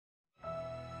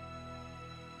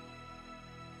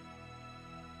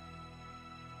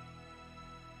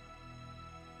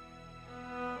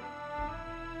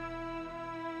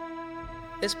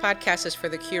This podcast is for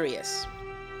the curious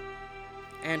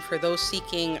and for those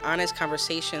seeking honest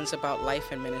conversations about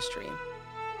life and ministry.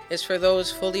 It's for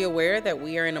those fully aware that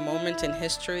we are in a moment in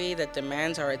history that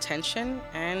demands our attention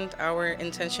and our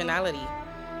intentionality.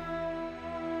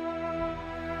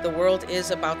 The world is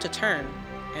about to turn,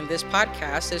 and this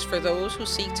podcast is for those who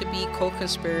seek to be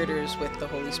co-conspirators with the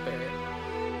Holy Spirit.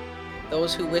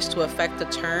 Those who wish to effect the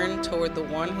turn toward the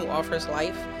one who offers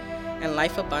life and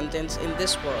life abundance in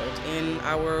this world, in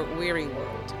our weary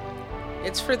world.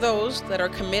 It's for those that are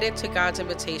committed to God's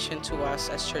invitation to us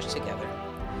as church together,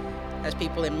 as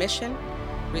people in mission,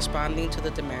 responding to the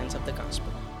demands of the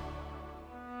gospel.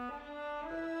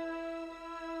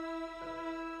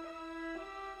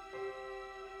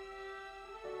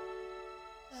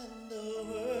 And the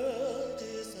world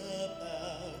is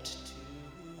about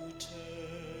to turn.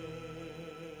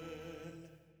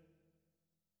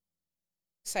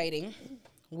 Exciting.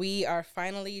 We are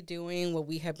finally doing what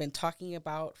we have been talking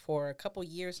about for a couple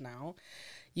years now.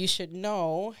 You should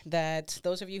know that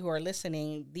those of you who are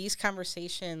listening, these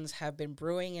conversations have been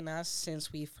brewing in us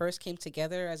since we first came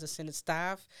together as a Synod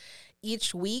staff.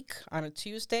 Each week on a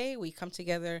Tuesday, we come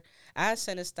together as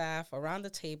Synod staff around the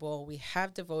table. We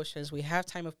have devotions, we have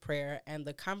time of prayer, and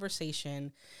the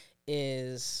conversation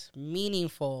is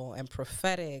meaningful and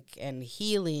prophetic and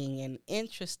healing and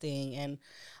interesting and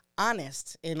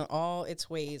honest in all its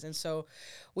ways. And so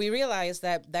we realized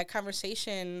that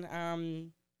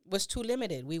conversation was too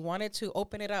limited. We wanted to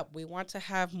open it up. We want to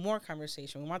have more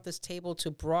conversation. We want this table to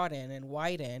broaden and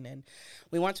widen, and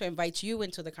we want to invite you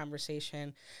into the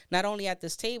conversation, not only at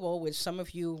this table, which some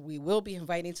of you we will be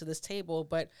inviting to this table,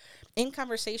 but in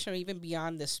conversation or even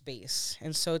beyond this space.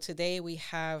 And so today we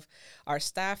have our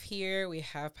staff here. We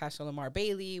have Pastor Lamar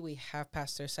Bailey. We have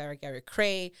Pastor Garrett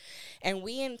Krey, and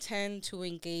we intend to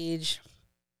engage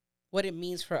what it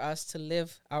means for us to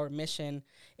live our mission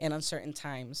in uncertain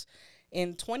times.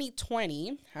 In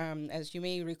 2020, as you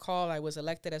may recall, I was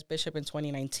elected as bishop in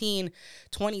 2019.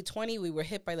 2020, we were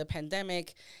hit by the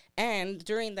pandemic, and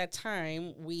during that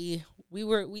time, we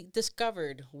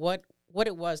discovered what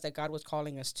it was that God was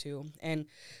calling us to, and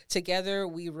together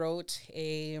we wrote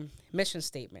a mission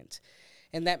statement,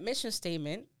 and that mission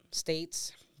statement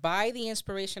states, by the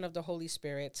inspiration of the Holy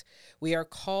Spirit, we are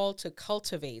called to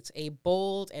cultivate a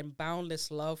bold and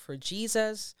boundless love for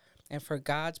Jesus and for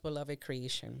God's beloved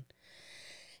creation.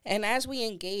 And as we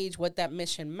engage what that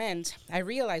mission meant, I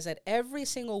realized that every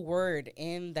single word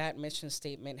in that mission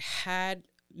statement had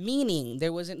meaning.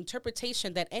 There was an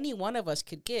interpretation that any one of us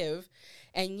could give,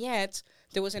 and yet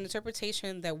there was an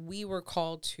interpretation that we were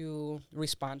called to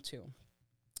respond to.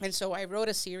 And so I wrote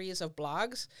a series of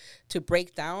blogs to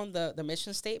break down the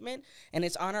mission statement, and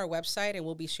it's on our website, and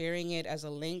we'll be sharing it as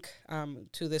a link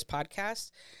to this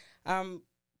podcast.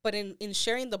 But in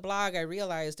sharing the blog, I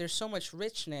realized there's so much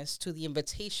richness to the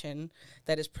invitation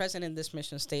that is present in this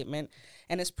mission statement,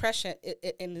 and is prescient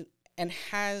and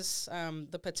has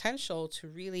the potential to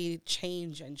really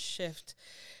change and shift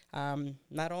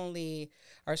not only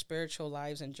our spiritual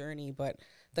lives and journey, but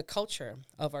the culture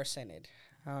of our synod.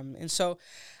 And so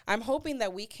I'm hoping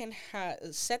that we can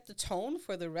set the tone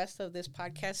for the rest of this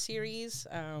podcast series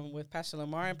with Pastor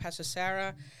Lamar and Pastor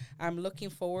Sarah. I'm looking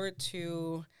forward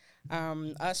to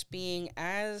us being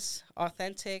as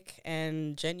authentic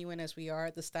and genuine as we are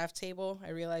at the staff table.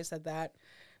 I realize that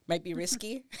might be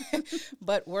risky,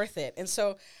 but worth it. And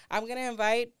so I'm going to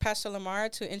invite Pastor Lamar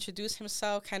to introduce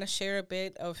himself, kind of share a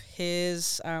bit of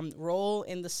his role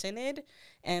in the synod,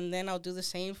 and then I'll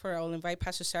invite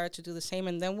Pastor Sarah to do the same,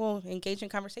 and then we'll engage in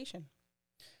conversation.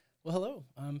 Well, hello.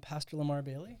 I'm Pastor Lamar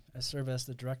Bailey. I serve as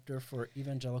the Director for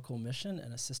Evangelical Mission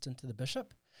and Assistant to the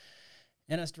Bishop.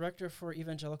 And as Director for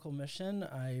Evangelical Mission,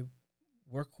 I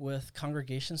work with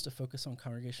congregations to focus on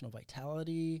congregational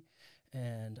vitality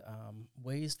and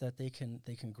ways that they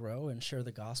can grow and share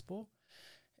the gospel.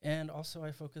 And also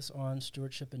I focus on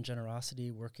stewardship and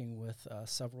generosity, working with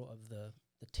several of the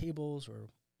tables, or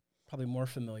probably more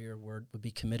familiar word would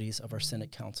be committees of our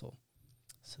Synod Council.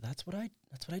 So that's what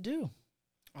I do.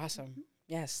 Awesome.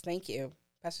 Yes, thank you.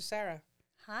 Pastor Sarah.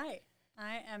 Hi,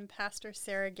 I am Pastor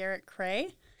Garrett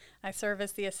Krey. I serve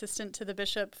as the Assistant to the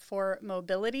Bishop for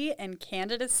Mobility and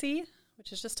Candidacy,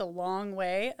 which is just a long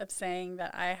way of saying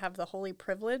that I have the holy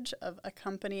privilege of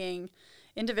accompanying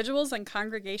individuals and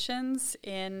congregations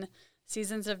in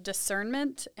seasons of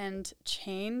discernment and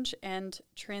change and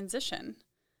transition.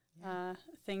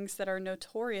 Things that are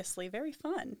notoriously very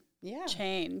fun. Yeah.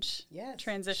 Change. Yes.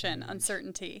 Transition.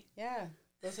 Uncertainty. Yeah.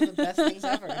 Those are the best things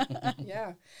ever.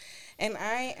 Yeah. And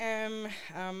I am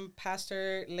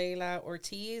Pastor Leila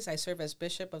Ortiz. I serve as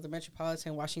Bishop of the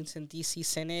Metropolitan Washington, D.C.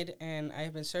 Synod, and I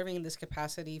have been serving in this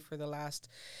capacity for the last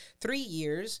 3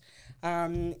 years.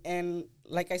 And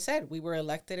like I said, we were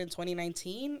elected in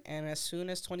 2019, and as soon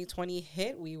as 2020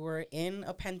 hit, we were in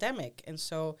a pandemic. And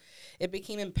so it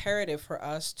became imperative for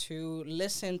us to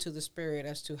listen to the Spirit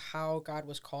as to how God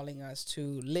was calling us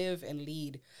to live and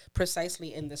lead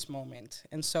precisely in this moment.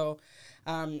 And so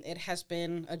it has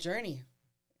been a journey.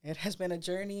 It has been a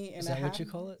journey. Is that what you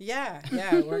call it? Yeah,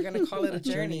 we're going to call it a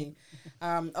journey,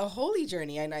 a holy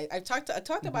journey. And I talked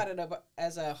about it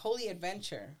as a holy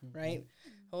adventure, right?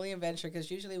 Holy adventure,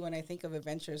 because usually when I think of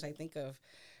adventures, I think of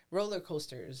roller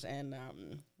coasters and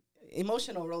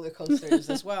emotional roller coasters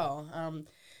as well.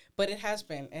 But it has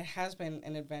been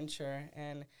an adventure,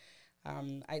 and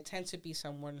I tend to be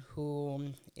someone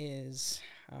who is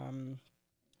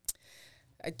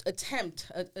attempt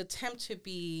to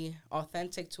be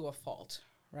authentic to a fault,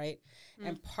 right?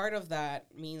 And part of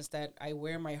that means that I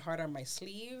wear my heart on my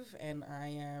sleeve, and I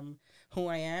am who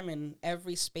I am in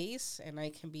every space, and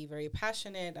I can be very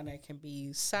passionate, and I can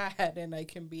be sad, and I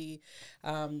can be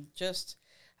just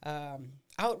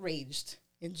outraged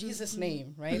in Jesus'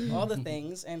 name, right? All the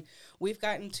things. And we've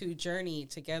gotten to journey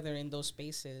together in those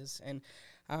spaces. And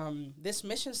this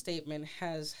mission statement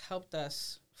has helped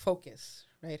us focus,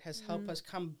 right? Has helped us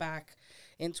come back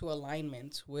into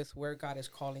alignment with where God is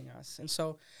calling us. And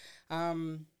so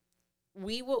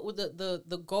we will,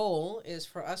 the goal is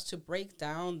for us to break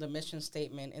down the mission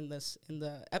statement in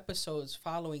the episodes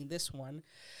following this one.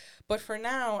 But for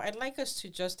now, I'd like us to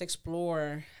just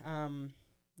explore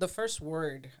the first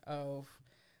word of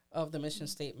the mission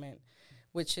statement,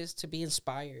 which is to be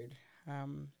inspired.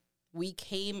 We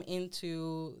came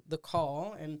into the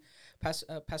call, and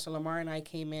Pastor Lamar and I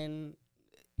came in,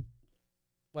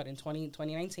 in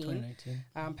 2019.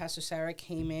 Pastor Sarah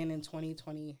came in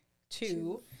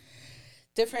 2022.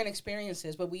 Different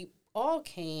experiences, but we all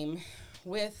came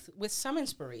with some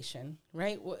inspiration,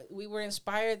 right? We were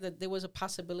inspired that there was a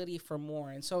possibility for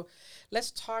more. And so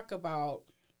let's talk about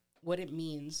what it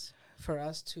means for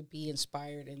us to be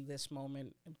inspired in this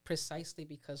moment, precisely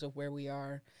because of where we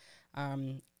are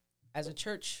as a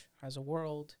church, as a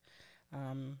world,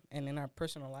 and in our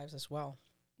personal lives as well.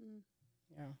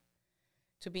 Yeah.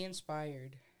 To be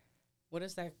inspired. What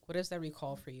does that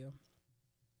recall for you?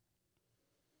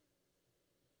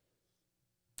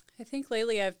 I think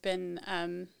lately I've been,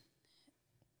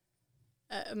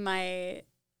 my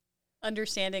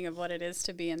understanding of what it is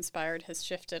to be inspired has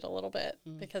shifted a little bit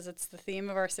because it's the theme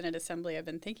of our Synod Assembly. I've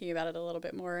been thinking about it a little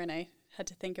bit more, and I had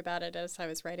to think about it as I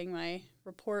was writing my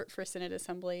report for Synod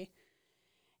Assembly.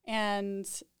 And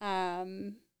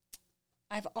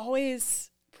I've always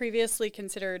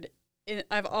considered,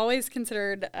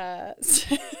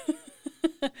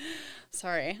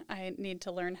 sorry, I need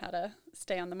to learn how to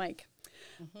stay on the mic.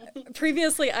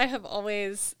 Previously, I have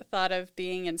always thought of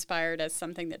being inspired as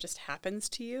something that just happens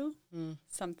to you,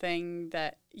 something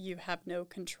that you have no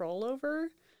control over.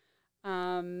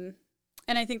 And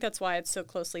I think that's why it's so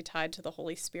closely tied to the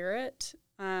Holy Spirit.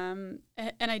 And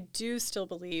I do still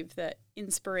believe that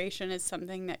inspiration is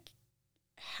something that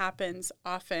happens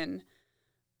often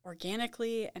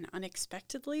organically and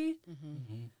unexpectedly.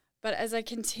 But as I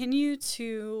continue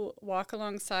to walk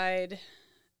alongside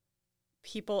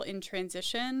people in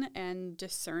transition and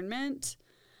discernment,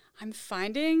 I'm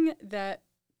finding that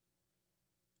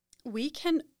we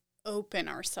can open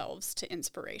ourselves to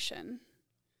inspiration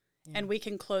and we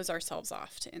can close ourselves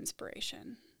off to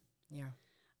inspiration.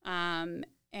 And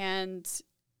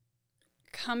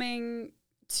coming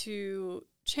to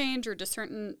change or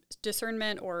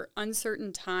discernment or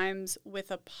uncertain times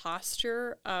with a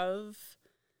posture of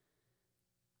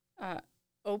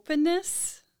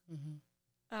openness,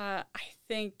 I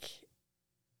think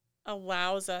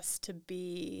allows us to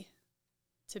be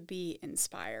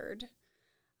inspired.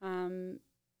 And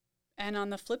on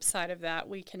the flip side of that,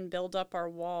 we can build up our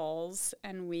walls,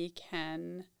 and we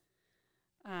can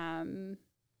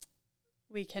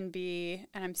be,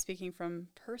 and I'm speaking from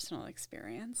personal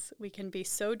experience, we can be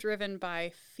so driven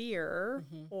by fear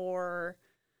or,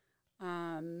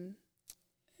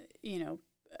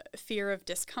 fear of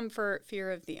discomfort,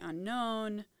 fear of the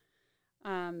unknown,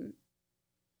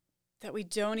 that we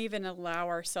don't even allow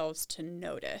ourselves to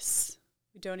notice.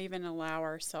 We don't even allow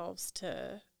ourselves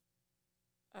to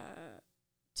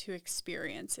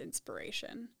experience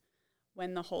inspiration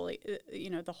when the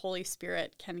Holy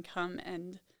Spirit can come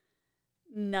and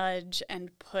nudge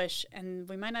and push, and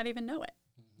we might not even know it.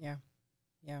 Yeah.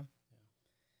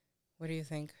 What do you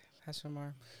think, Pastor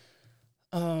Lamar?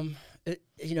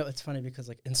 It's funny because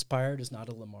like inspired is not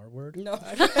a Lamar word. No.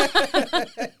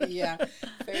 Yeah,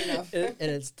 fair enough. And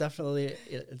it's definitely,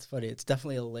 it's funny. It's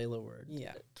definitely a Layla word.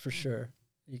 Yeah. For sure.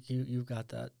 You got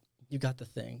that. You got the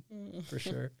thing for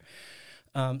sure.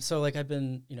 So like we've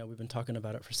been talking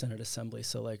about it for Senate Assembly.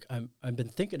 So like I've been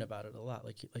thinking about it a lot.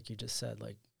 Like you just said,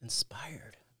 like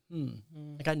inspired.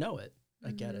 Like I know it.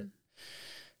 I get it.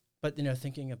 But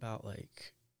thinking about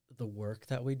like the work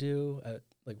that we do,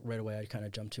 like right away I kind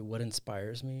of jump to what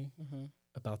inspires me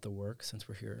about the work, since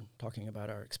we're here talking about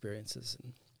our experiences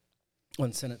and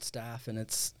on Senate staff. And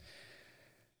it's,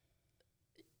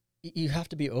 you have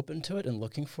to be open to it and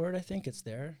looking for it. I think it's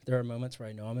there. There are moments where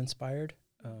I know I'm inspired.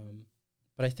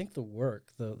 But I think the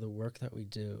work that we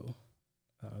do,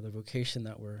 the vocation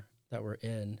that we're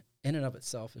in and of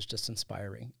itself is just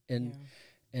inspiring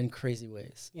in crazy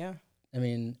ways. Yeah. I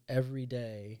mean, every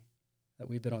day that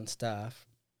we've been on staff,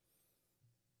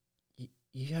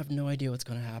 you have no idea what's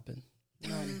going to happen.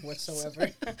 None whatsoever.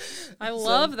 I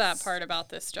love that part about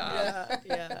this job.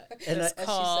 Yeah. And This as she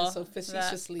call says so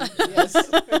facetiously, Yes.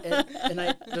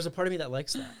 and there's a part of me that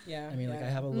likes that. Yeah. I mean, like I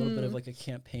have a little bit of like a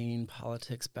campaign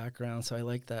politics background, so I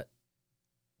like that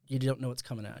you don't know what's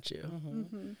coming at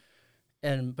you.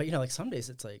 But like some days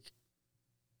it's like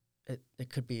it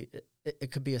could be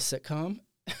a sitcom.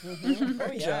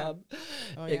 Our job.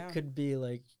 It could be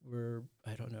like we're,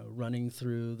 I don't know, running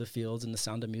through the fields and the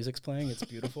Sound of Music's playing. It's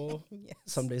beautiful. Yes.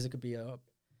 Some days it could be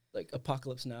like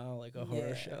Apocalypse Now, like a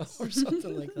horror show or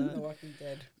something like that. The Walking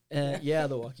Dead.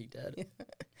 The Walking Dead.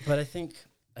 But I think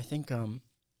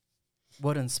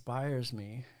what inspires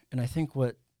me, and I think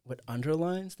what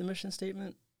underlines the mission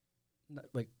statement,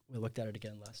 like we looked at it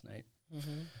again last night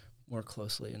more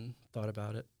closely and thought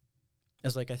about it,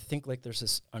 is like I think like there's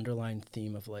this underlying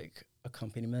theme of like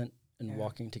accompaniment and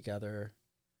walking together,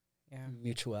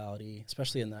 mutuality,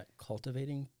 especially in that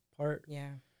cultivating part.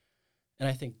 Yeah. And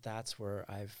I think that's where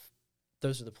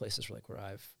those are the places where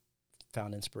I've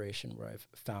found inspiration, where I've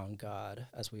found God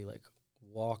as we like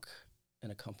walk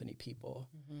and accompany people.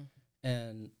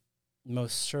 And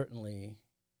most certainly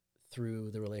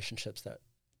through the relationships that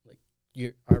like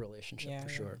our relationship for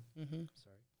sure.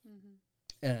 Sorry.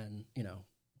 And,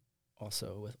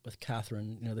 also with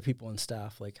Catherine, the people on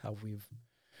staff, like how we've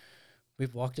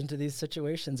walked into these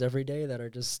situations every day that are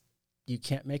just, you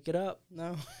can't make it up.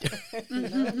 No,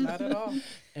 no, not at all.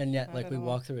 And yet, like we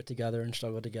walk through it together and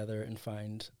struggle together and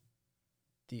find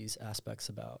these aspects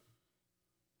about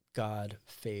God,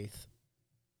 faith,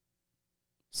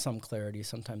 some clarity.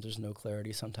 Sometimes there's no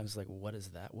clarity. Sometimes like, what is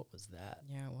that? What was that?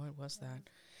 Yeah, what was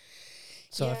that?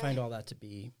 So I find all that to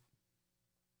be,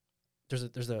 there's a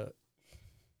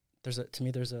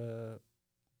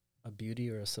beauty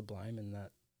or a sublime in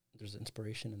that. There's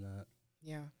inspiration in that.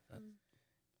 Yeah.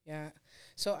 Yeah.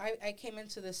 So I came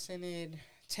into the synod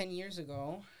 10 years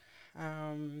ago,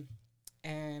 and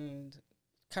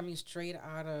coming straight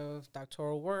out of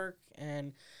doctoral work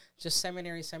and just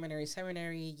seminary, years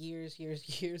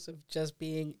of just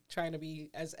trying to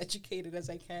be as educated as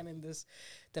I can in this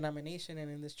denomination and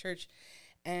in this church.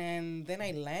 And then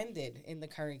I landed in the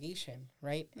congregation,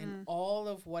 right? And all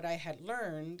of what I had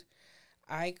learned,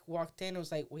 I walked in and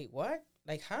was like, wait, what?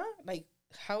 Like, huh? Like,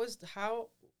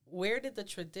 where did the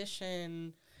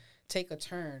tradition take a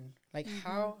turn? Like,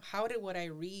 how did what I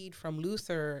read from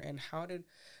Luther and how did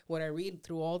what I read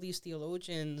through all these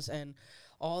theologians and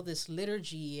all this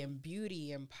liturgy and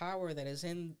beauty and power that is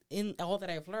in all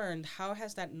that I've learned, how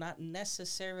has that not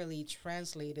necessarily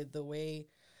translated the way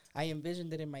I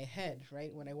envisioned it in my head,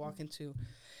 right? When I walk into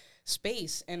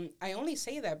space. And I only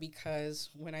say that because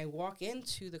when I walk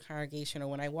into the congregation or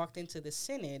when I walked into the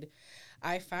synod,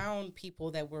 I found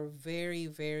people that were very,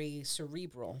 very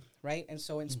cerebral, right? And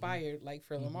so inspired, like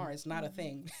for Lamar, it's not a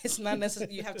thing. It's not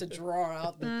necessarily, you have to draw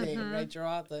out the thing, right? Draw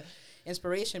out the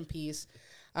inspiration piece.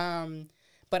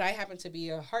 But I happen to be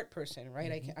a heart person,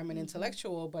 right? I'm an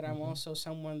intellectual, but I'm also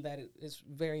someone that is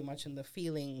very much in the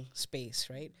feeling space,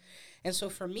 right? And so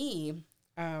for me,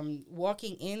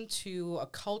 walking into a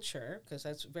culture, because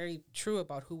that's very true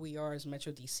about who we are as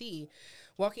Metro DC,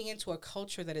 walking into a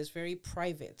culture that is very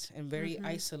private and very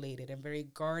isolated and very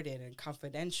guarded and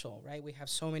confidential, right? We have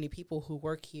so many people who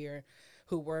work here,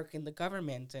 who work in the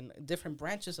government and different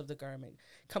branches of the government,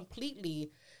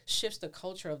 completely shifts the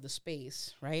culture of the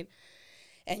space, right?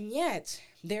 And yet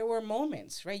there were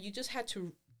moments, right? You just had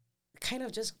to kind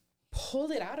of just pull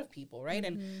it out of people, right?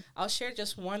 And I'll share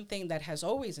just one thing that has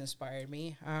always inspired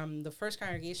me. The first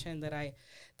congregation that I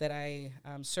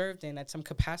served in at some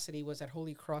capacity was at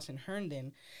Holy Cross in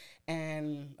Herndon.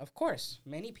 And of course,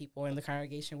 many people in the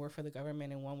congregation work for the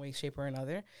government in one way, shape, or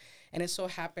another. And it so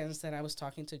happens that I was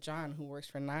talking to John, who works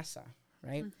for NASA,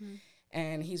 right? Mm-hmm.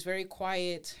 And he's very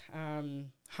quiet,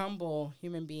 humble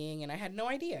human being. And I had no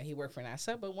idea he worked for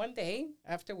NASA. But one day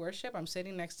after worship, I'm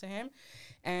sitting next to him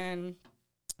and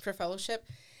for fellowship.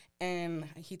 And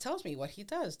he tells me what he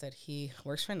does, that he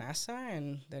works for NASA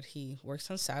and that he works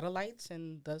on satellites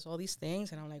and does all these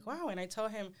things. And I'm like, wow. And I tell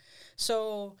him,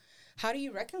 so how do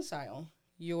you reconcile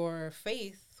your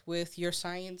faith with your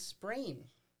science brain?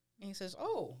 And he says,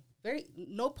 oh,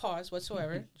 no pause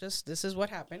whatsoever. Just this is what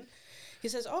happened. He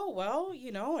says, oh, well,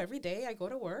 every day I go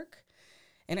to work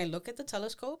and I look at the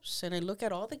telescopes and I look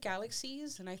at all the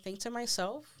galaxies and I think to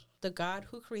myself, the God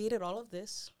who created all of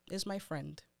this is my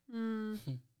friend. Mm.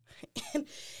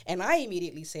 And I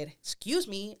immediately said, excuse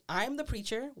me, I'm the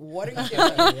preacher. What are you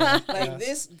doing?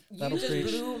 This, That'll you just preach.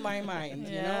 blew my mind,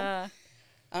 Yeah.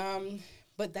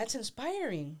 But that's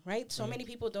inspiring, right? So many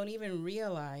people don't even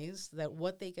realize that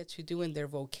what they get to do in their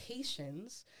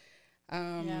vocations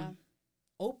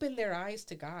open their eyes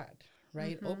to God,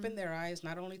 right? Mm-hmm. Open their eyes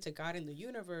not only to God in the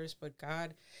universe, but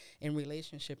God in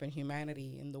relationship and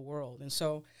humanity in the world. And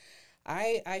so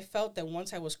I felt that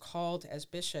once I was called as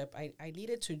bishop, I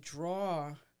needed to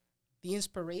draw the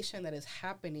inspiration that is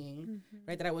happening,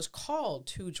 right? That I was called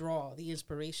to draw the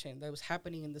inspiration that was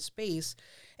happening in the space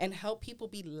and help people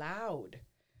be loud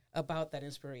about that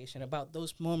inspiration, about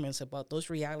those moments, about those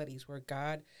realities where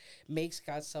God makes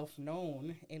God's self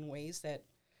known in ways that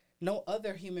no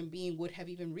other human being would have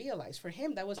even realized. For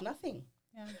him, that was nothing.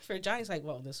 Yeah. For John, he's like,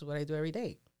 well, this is what I do every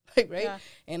day. Like, right? Yeah.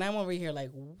 And I'm over here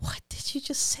like, what did you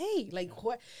just say? Like,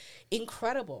 what?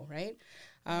 Incredible, right?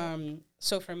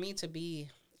 So for me to be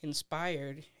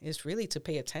inspired is really to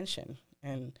pay attention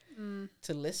and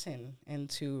to listen and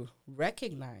to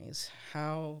recognize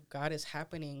how God is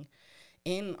happening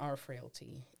in our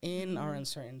frailty, in our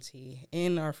uncertainty,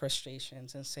 in our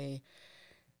frustrations, and say,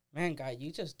 man, God,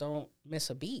 you just don't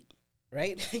miss a beat,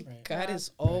 right? Right. God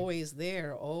is always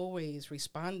there, always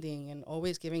responding, and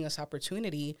always giving us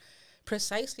opportunity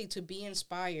precisely to be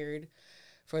inspired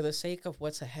for the sake of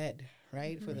what's ahead,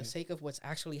 right? For the sake of what's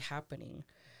actually happening.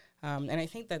 And I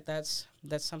think that that's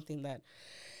something that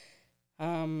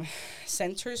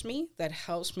centers me, that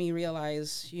helps me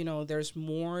realize, there's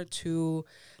more to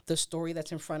the story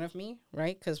that's in front of me,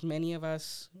 right? Because many of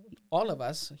us, all of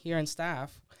us here in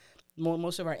staff,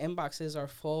 most of our inboxes are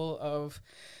full of,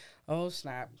 oh,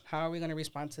 snap, how are we going to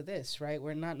respond to this, right?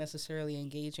 We're not necessarily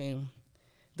engaging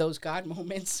those God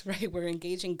moments, right? We're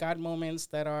engaging God moments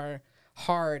that are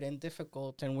hard and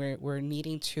difficult and we're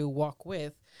needing to walk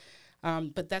with.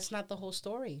 But that's not the whole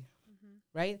story,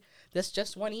 right? That's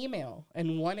just one email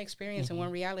and one experience and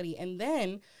one reality. And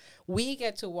then we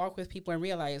get to walk with people and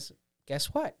realize, guess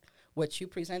what? What you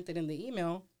presented in the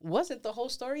email wasn't the whole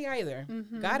story either.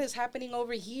 God is happening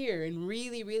over here in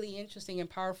really, really interesting and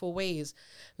powerful ways.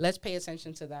 Let's pay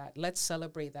attention to that. Let's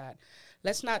celebrate that.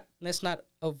 Let's not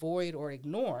avoid or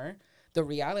ignore the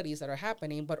realities that are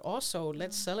happening, but also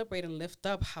let's celebrate and lift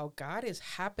up how God is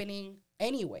happening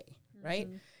anyway, right?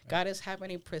 God is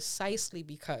happening precisely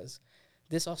because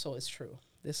this also is true.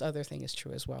 This other thing is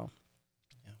true as well.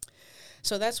 Yeah.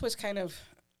 So that's what's kind of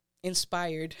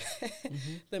inspired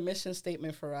the mission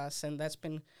statement for us, and that's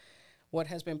been what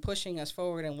has been pushing us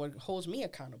forward and what holds me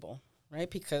accountable,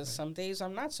 right? Because some days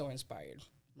I'm not so inspired,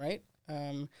 right?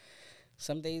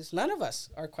 Some days none of us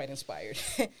are quite inspired,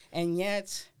 and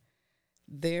yet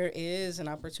there is an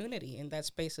opportunity in that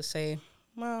space to say,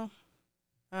 well,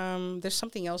 there's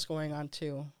something else going on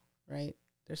too, right?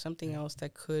 There's something else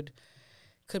that could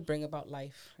bring about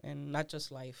life, and not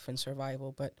just life and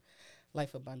survival, but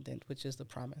life abundant, which is the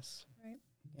promise. Right.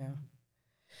 Yeah.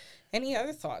 Any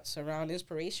other thoughts around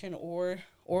inspiration or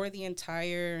the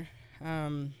entire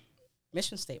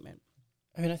mission statement?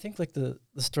 I mean, I think like the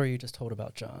story you just told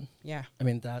about John. Yeah. I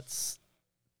mean, that's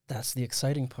the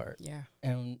exciting part. Yeah.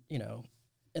 And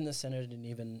in the synod and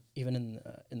even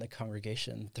in the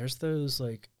congregation, there's those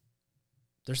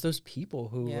people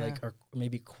who like are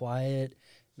maybe quiet,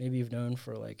 maybe you've known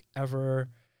for like ever,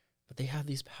 but they have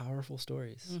these powerful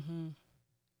stories.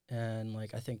 And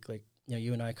like I think like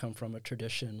you and I come from a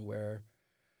tradition where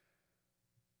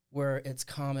it's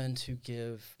common to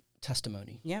give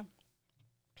testimony. Yeah.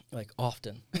 Like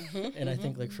often. And I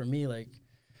think like for me, like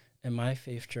in my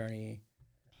faith journey,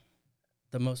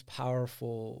 some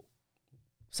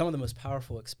of the most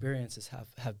powerful experiences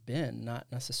have been not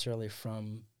necessarily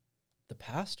from the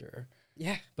pastor.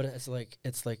 Yeah. But it's like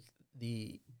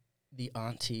the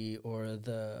auntie or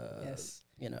the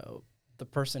the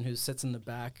person who sits in the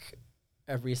back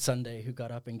every Sunday who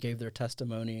got up and gave their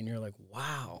testimony, and you're like,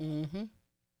 wow.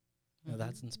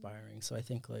 That's inspiring. So I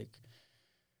think like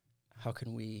how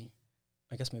can we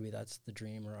I guess maybe that's the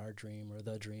dream or our dream or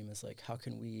the dream is like, how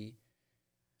can we,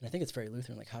 and I think it's very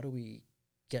Lutheran, like how do we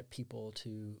get people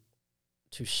to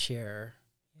share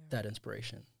that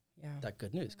inspiration, that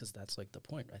good news? Because that's like the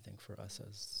point, I think, for us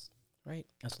as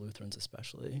Lutherans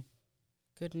especially.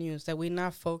 Good news that we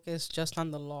not focus just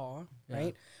on the law,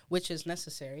 right? Which is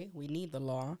necessary. We need the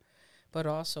law, but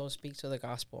also speak to the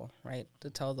gospel, right? To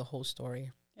tell the whole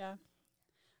story. Yeah.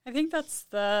 I think that's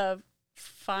the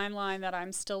fine line that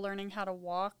I'm still learning how to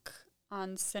walk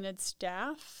on Synod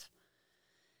staff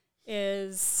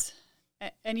is,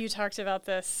 and you talked about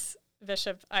this,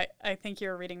 Bishop, I think you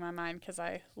were reading my mind because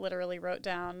I literally wrote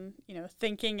down,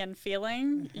 thinking and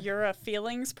feeling. You're a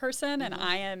feelings person and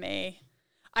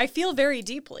I feel very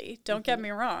deeply. Don't get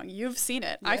me wrong. You've seen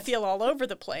it. Yes. I feel all over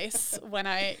the place when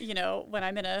when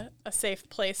I'm in a safe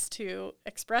place to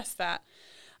express that.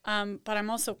 But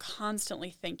I'm also constantly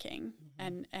thinking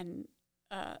and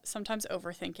sometimes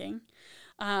overthinking,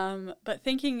 but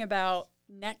thinking about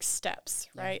next steps,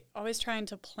 right? Always trying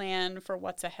to plan for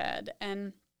what's ahead.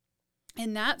 And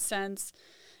in that sense,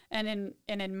 and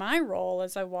in my role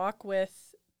as I walk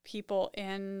with people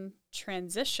in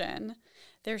transition,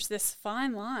 there's this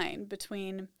fine line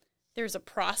between there's a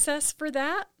process for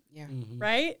that,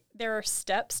 right? There are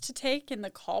steps to take in the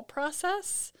call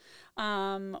process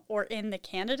or in the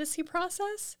candidacy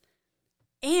process.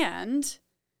 And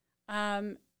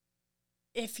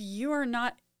if you are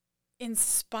not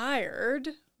inspired,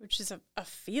 which is a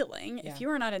feeling, if you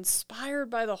are not inspired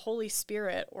by the Holy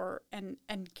Spirit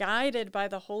and guided by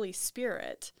the Holy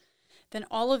Spirit, then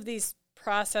all of these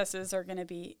processes are going to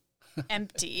be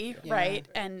empty, right?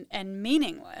 And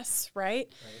meaningless,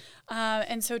 right?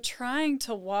 And so trying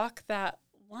to walk that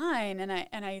line, and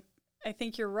I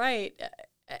think you're right.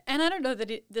 And I don't know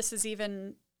that this is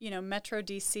even, Metro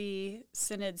DC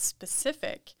Synod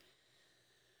specific,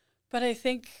 but I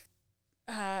think,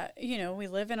 we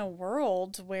live in a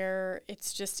world where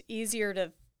it's just easier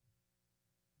to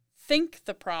think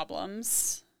the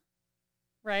problems,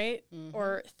 right?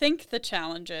 Or think the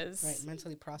challenges. Right,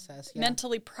 mentally process.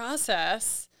 Mentally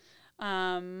process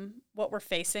what we're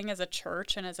facing as a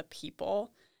church and as a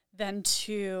people than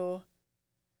to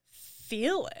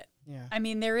feel it. Yeah. I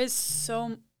mean, there's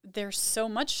so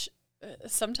much.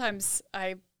 Sometimes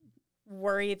I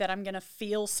worry that I'm going to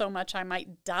feel so much I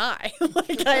might die.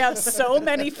 Like I have so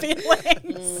many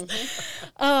feelings.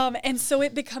 And so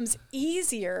it becomes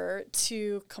easier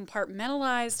to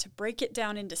compartmentalize, to break it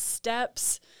down into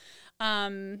steps.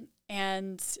 And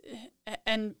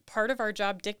part of our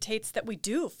job dictates that we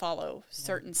do follow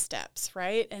certain steps,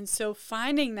 right? And so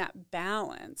finding that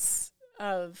balance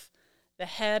of the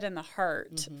head and the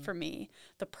heart for me,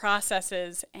 the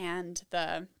processes and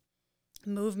the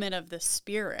movement of the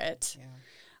Spirit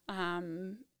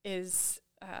is,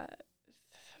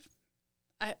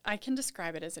 I can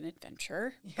describe it as an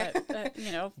adventure, but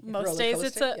most days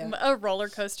it's a roller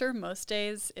coaster. Most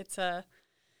days it's a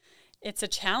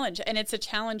challenge, and it's a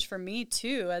challenge for me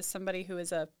too, as somebody who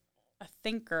is a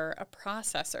thinker, a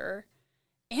processor,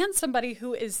 and somebody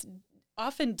who is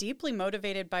often deeply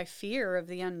motivated by fear of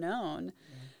the unknown.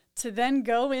 To then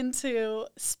go into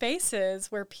spaces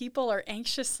where people are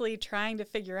anxiously trying to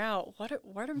figure out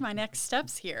what are my next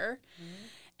steps here,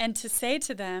 and to say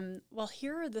to them, well,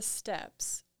 here are the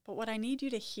steps, but what I need you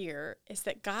to hear is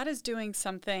that God is doing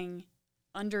something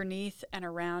underneath and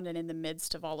around and in the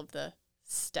midst of all of the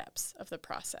steps of the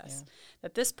process.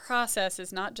 That this process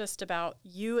is not just about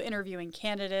you interviewing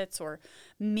candidates or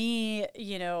me,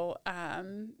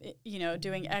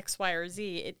 doing X, Y, or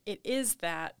Z. It is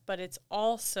that, but it's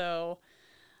also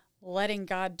letting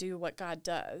God do what God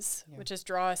does, which is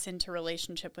draw us into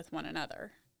relationship with one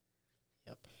another.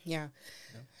 Yeah.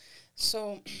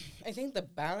 So I think the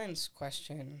balance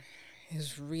question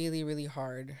is really, really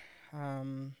hard.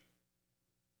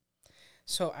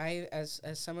 So as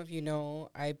some of you know,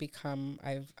 I'm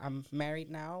married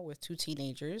now with 2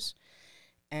 teenagers,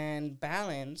 and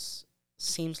balance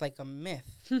seems like a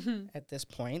myth at this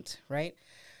point, right?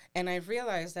 And I've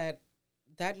realized that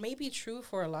may be true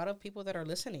for a lot of people that are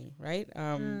listening, right?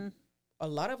 A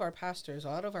lot of our pastors, a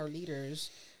lot of our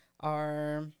leaders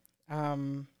are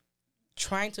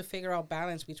trying to figure out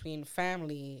balance between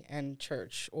family and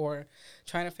church, or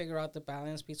trying to figure out the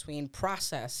balance between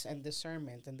process and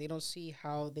discernment, and they don't see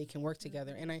how they can work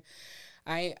together. And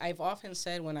I've often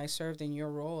said, when I served in your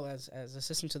role as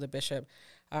assistant to the bishop,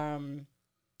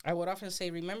 I would often say,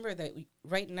 remember that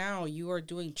right now you are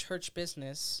doing church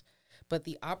business, but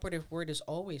the operative word is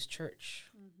always church.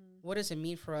 What does it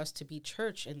mean for us to be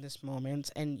church in this moment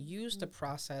and use the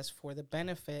process for the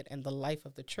benefit and the life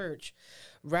of the church,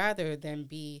 rather than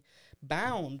be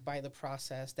bound by the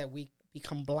process that we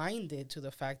become blinded to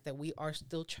the fact that we are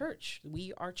still church.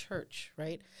 We are church,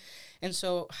 right? And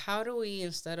so how do we,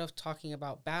 instead of talking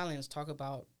about balance, talk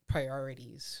about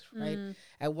priorities, right?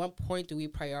 At what point do we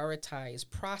prioritize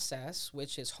process,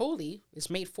 which is holy, is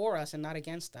made for us and not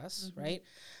against us, right?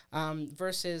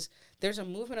 Versus there's a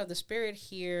movement of the Spirit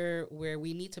here where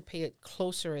we need to pay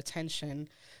closer attention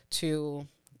to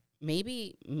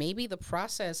maybe the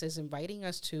process is inviting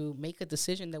us to make a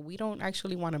decision that we don't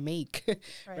actually want to make,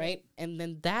 right? And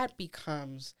then that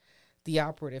becomes the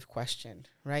operative question,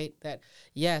 right? That,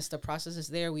 yes, the process is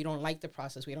there. We don't like the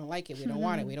process. We don't like it. We don't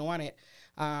want it. We don't want it.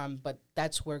 But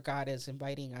that's where God is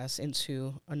inviting us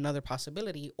into another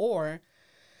possibility. Or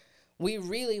we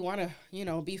really want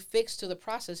to, be fixed to the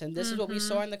process. And this is what we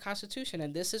saw in the Constitution.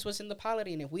 And this is what's in the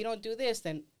polity. And if we don't do this,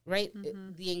 then, right,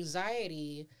 the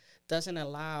anxiety doesn't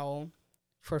allow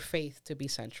for faith to be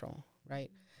central,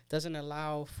 right? Doesn't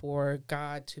allow for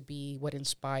God to be what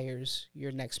inspires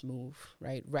your next move,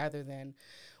 right? Rather than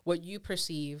what you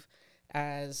perceive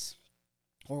as,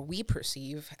 or we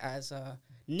perceive as a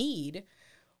need,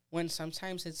 when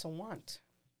sometimes it's a want,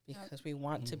 because we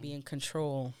want to be in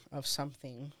control of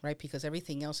something, right? Because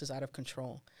everything else is out of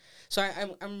control. So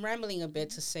I'm rambling a bit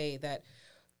to say that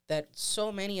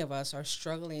so many of us are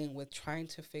struggling with trying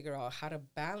to figure out how to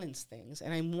balance things.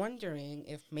 And I'm wondering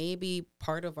if maybe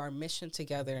part of our mission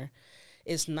together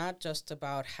is not just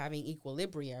about having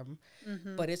equilibrium,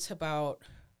 but it's about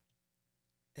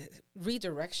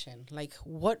redirection. Like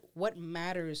what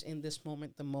matters in this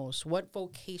moment the most? What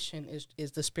vocation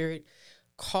is the Spirit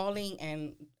calling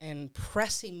and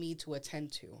pressing me to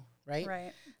attend to, right?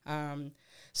 Right.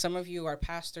 Some of you are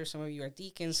pastors, some of you are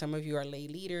deacons, some of you are lay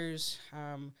leaders.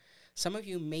 Some of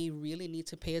you may really need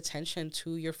to pay attention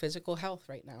to your physical health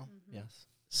right now. Yes.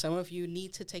 Some of you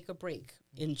need to take a break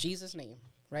in Jesus' name,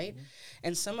 right?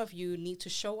 And some of you need to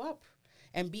show up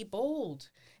and be bold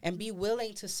and be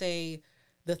willing to say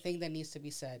the thing that needs to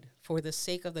be said for the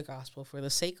sake of the gospel, for the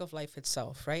sake of life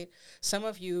itself, right? Some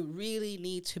of you really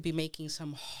need to be making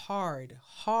some hard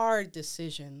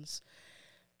decisions,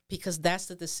 because that's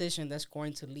the decision that's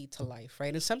going to lead to life,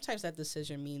 right? And sometimes that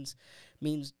decision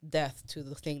means death to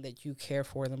the thing that you care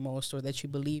for the most, or that you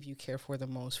believe you care for the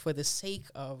most, for the sake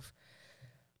of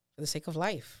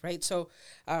life, right? So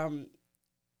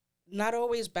not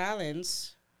always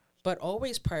balance, but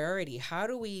always priority. How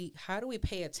do we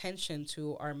pay attention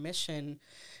to our mission,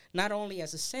 not only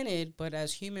as a synod, but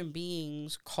as human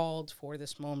beings called for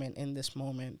this moment, in this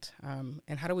moment?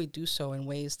 And how do we do so in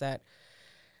ways that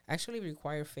actually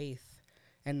require faith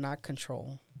and not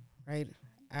control, right?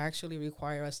 Actually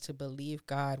require us to believe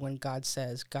God when God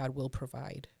says God will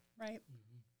provide. Right.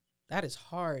 That is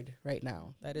hard right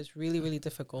now. That is really, really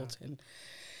difficult. And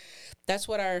that's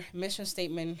what our mission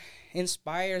statement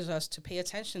inspires us to pay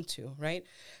attention to, right?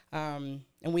 And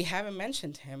we haven't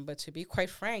mentioned him, but to be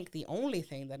quite frank, the only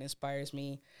thing that inspires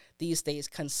me these days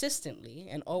consistently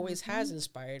and always has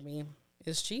inspired me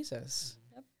is Jesus.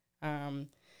 Yep.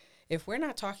 If we're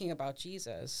not talking about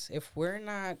Jesus, if we're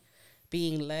not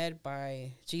being led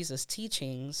by Jesus'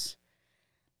 teachings,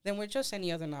 then we're just any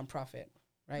other nonprofit,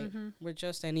 right? We're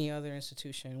just any other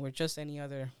institution. We're just any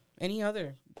other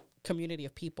community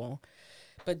of people.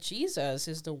 But Jesus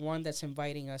is the one that's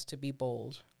inviting us to be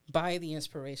bold by the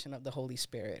inspiration of the Holy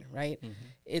Spirit, right?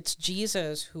 It's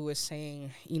Jesus who is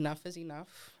saying, enough is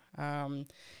enough.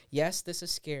 Yes, this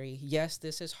is scary. Yes,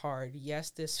 this is hard. Yes,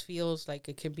 this feels like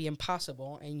it could be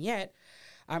impossible. And yet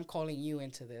I'm calling you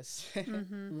into this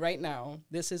right now.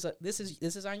 This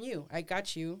is on you. I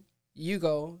got you. You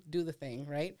go do the thing,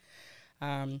 right?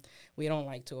 We don't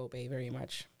like to obey very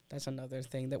much. That's another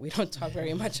thing that we don't talk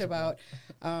very much about.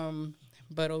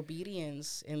 But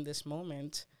obedience in this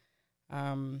moment,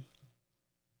 I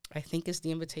think, is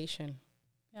the invitation.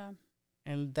 Yeah.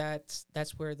 And that's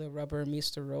where the rubber meets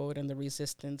the road and the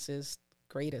resistance is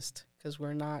greatest, because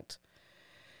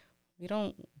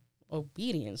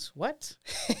obedience. What?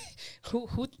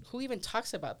 who even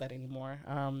talks about that anymore?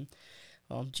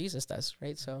 Well, Jesus does,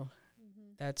 right? So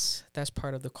that's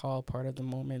part of the call, part of the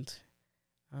moment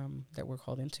that we're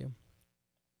called into.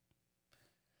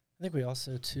 I think we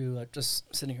also, too,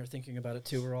 just sitting here thinking about it,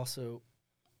 too,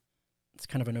 it's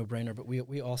kind of a no-brainer, but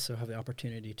we also have the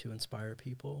opportunity to inspire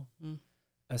people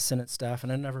as Senate staff,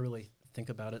 and I never really think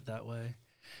about it that way.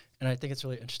 And I think it's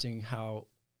really interesting how,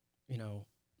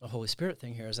 the Holy Spirit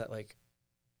thing here is that, like,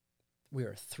 we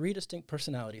are three distinct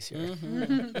personalities here.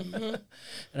 And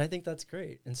I think that's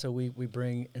great. And so we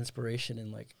bring inspiration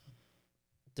in, like,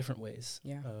 different ways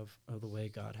of the way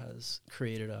God has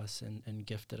created us and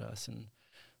gifted us. And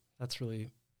that's really,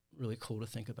 really cool to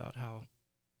think about how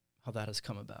that has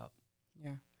come about.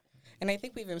 Yeah. And I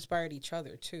think we've inspired each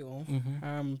other too,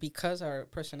 because our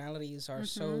personalities are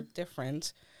so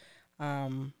different.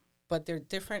 But they're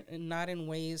different, not in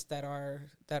ways that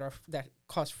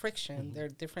cause friction. They're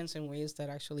different in ways that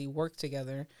actually work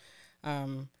together.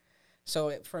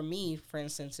 So for me, for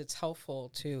instance, it's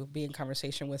helpful to be in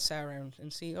conversation with Sarah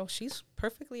and see, oh, she's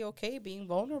perfectly okay being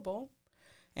vulnerable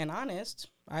and honest.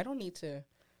 I don't need to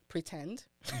pretend,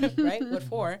 right? What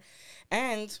for?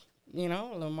 And,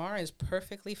 Lamar is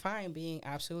perfectly fine being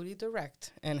absolutely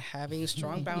direct and having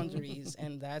strong boundaries.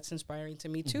 And that's inspiring to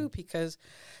me too, because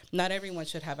not everyone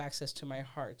should have access to my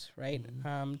heart, right?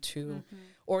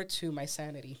 Or to my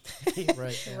sanity.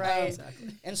 Right. Yeah, Right. Exactly.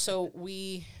 And so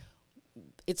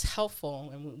it's helpful,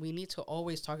 and we need to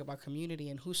always talk about community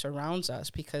and who surrounds us,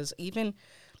 because even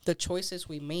the choices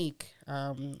we make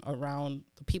around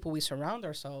the people we surround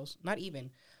ourselves, not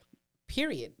even,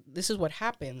 period. This is what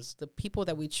happens. The people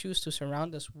that we choose to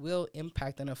surround us will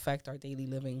impact and affect our daily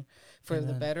living for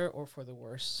the better or for the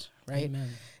worse, right? Amen.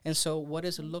 And so what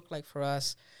does it look like for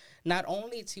us not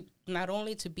only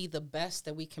to be the best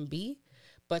that we can be,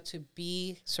 but to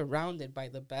be surrounded by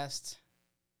the best,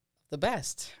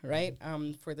 right?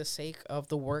 For the sake of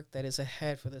the work that is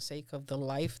ahead, for the sake of the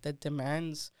life that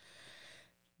demands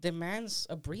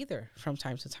a breather from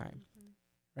time to time,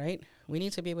 right? We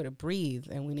need to be able to breathe,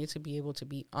 and we need to be able to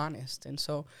be honest. And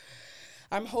so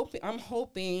I'm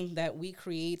hoping that we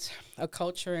create a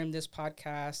culture in this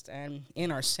podcast and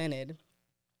in our synod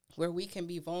where we can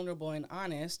be vulnerable and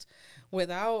honest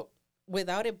without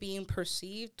it being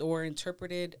perceived or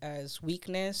interpreted as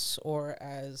weakness or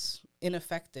as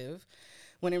ineffective,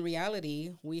 when in reality,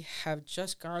 we have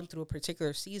just gone through a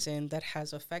particular season that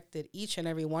has affected each and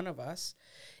every one of us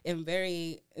in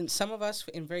some of us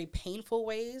in very painful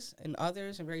ways, and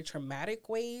others in very traumatic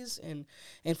ways, and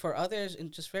for others in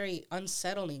just very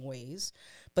unsettling ways.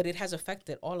 But it has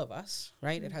affected all of us,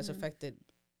 right? It has affected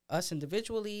us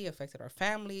individually, affected our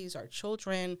families, our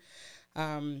children.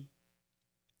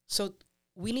 So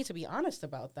we need to be honest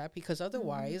about that, because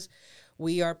otherwise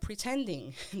we are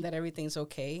pretending that everything's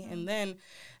okay. And then,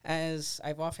 as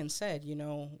I've often said,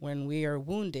 when we are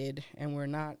wounded and we're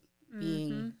not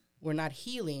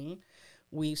healing,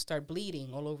 we start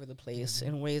bleeding all over the place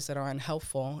in ways that are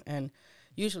unhelpful. And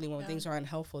usually when things are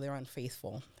unhelpful, they're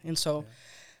unfaithful. And so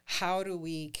how do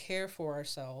we care for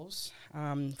ourselves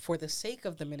for the sake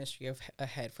of the ministry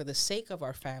ahead, for the sake of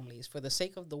our families, for the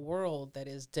sake of the world that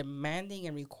is demanding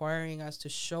and requiring us to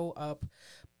show up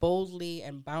boldly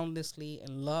and boundlessly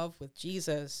in love with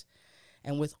Jesus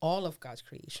and with all of God's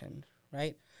creation,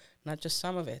 right? Not just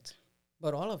some of it,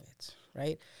 but all of it,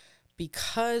 right?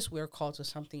 Because we're called to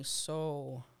something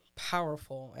so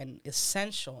powerful and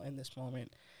essential in this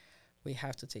moment, we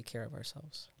have to take care of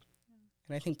ourselves.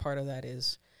 And I think part of that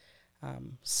is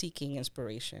seeking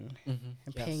inspiration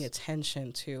and paying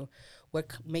attention to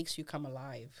what makes you come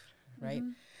alive, right?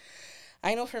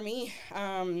 I know for me,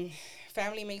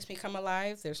 family makes me come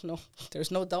alive. There's no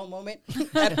dull moment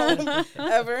at home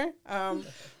ever.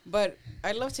 But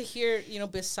I love to hear,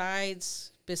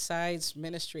 besides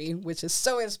ministry, which is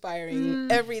so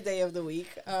inspiring every day of the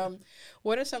week,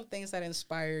 what are some things that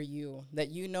inspire you,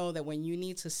 that that when you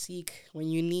need to seek, when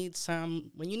you need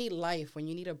life, when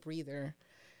you need a breather,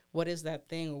 what is that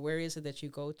thing, or where is it that you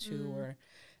go to or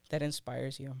that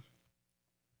inspires you?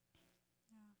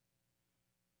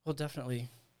 Well, definitely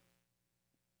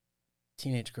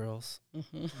teenage girls,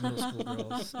 middle school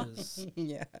girls is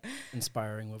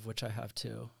inspiring, of which I have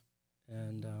too.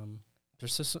 And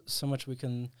there's just so much we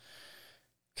can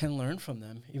learn from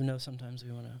them, even though sometimes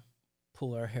we want to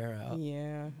pull our hair out.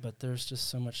 Yeah. But there's just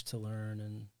so much to learn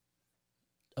and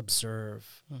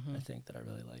observe, I think, that I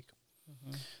really like.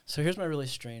 So here's my really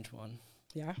strange one.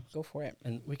 Yeah, go for it.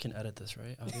 And we can edit this,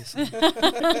 right? Obviously.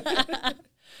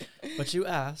 But you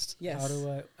asked, how do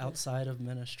I, outside of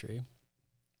ministry,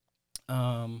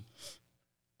 I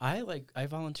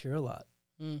volunteer a lot.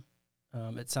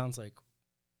 It sounds like,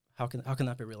 how can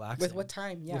that be relaxing? With what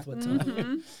time? Yeah. With what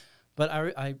time? But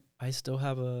I still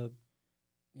have a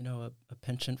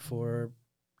penchant for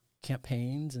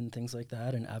campaigns and things like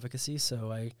that and advocacy.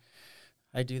 So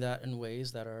I do that in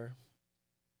ways that are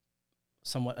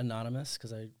somewhat anonymous,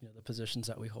 because the positions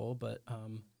that we hold. But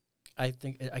I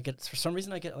think for some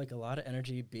reason I get like a lot of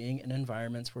energy being in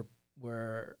environments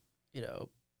where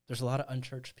there's a lot of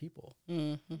unchurched people,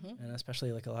 and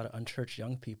especially like a lot of unchurched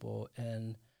young people,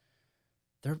 and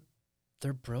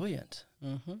they're brilliant.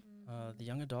 The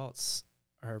young adults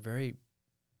are very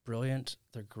brilliant.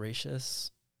 They're gracious.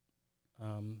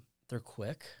 They're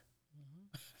quick.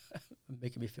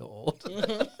 Making me feel old.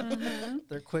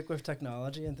 They're quick with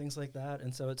technology and things like that,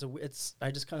 and so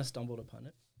I just kind of stumbled upon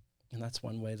it, And that's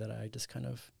one way that I just kind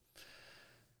of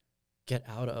get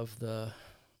out of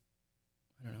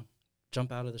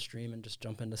jump out of the stream and just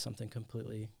jump into something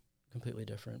completely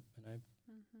different. And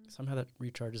somehow that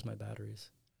recharges my batteries.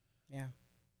 Yeah,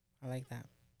 I like that.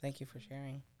 Thank you for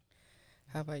sharing.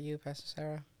 How about you, Pastor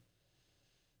Sarah?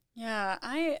 Yeah,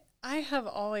 I have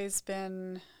always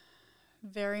been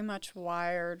very much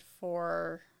wired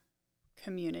for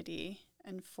community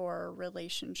and for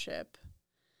relationship.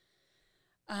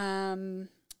 And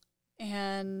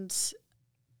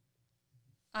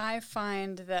I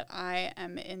find that I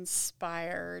am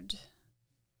inspired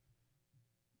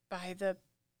by the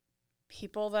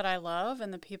people that I love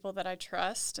and the people that I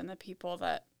trust and the people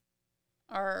that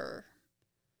are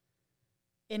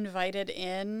invited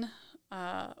in,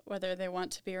 whether they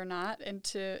want to be or not,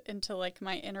 into like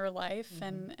my inner life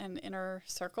and inner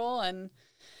circle. And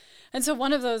so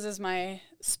one of those is my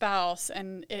spouse,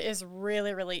 and it is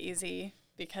really, really easy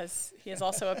because he is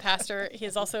also a pastor. He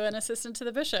is also an assistant to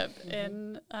the bishop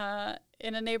in a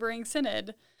neighboring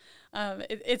synod.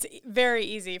 It's very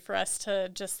easy for us to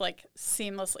just like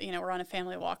seamlessly, we're on a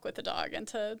family walk with the dog and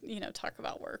to, talk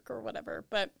about work or whatever.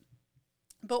 But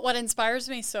what inspires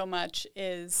me so much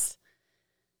is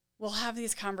we'll have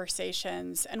these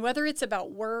conversations, and whether it's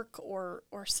about work or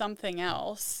something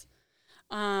else,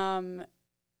 I'll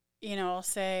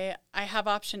say I have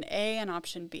option A and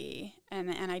option B,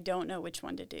 and I don't know which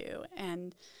one to do,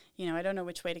 and I don't know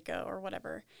which way to go or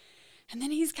whatever. And then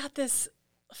he's got this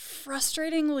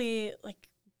frustratingly like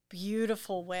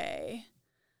beautiful way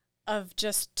of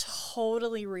just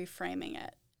totally reframing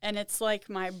it. And it's like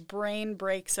my brain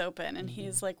breaks open, and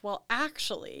he's like, well,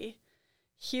 actually,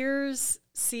 here's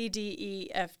C, D, E,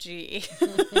 F, G.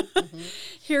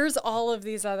 Here's all of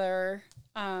these other,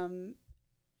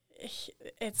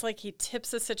 it's like he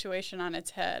tips the situation on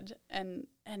its head and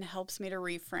helps me to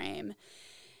reframe.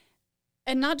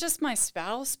 And not just my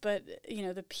spouse, but,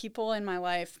 the people in my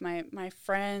life, my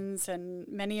friends, and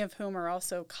many of whom are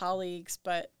also colleagues,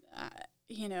 but,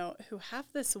 who have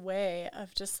this way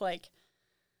of just like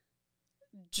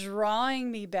drawing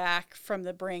me back from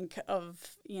the brink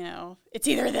of, it's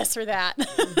either this or that.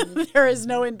 There is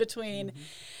no in between.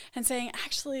 And saying,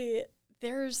 actually,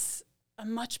 there's a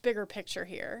much bigger picture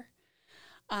here.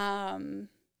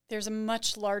 There's a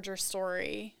much larger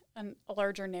story, a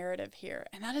larger narrative here.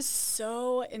 And that is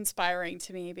so inspiring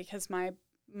to me because my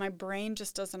brain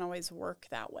just doesn't always work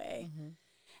that way.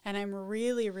 And I'm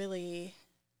really, really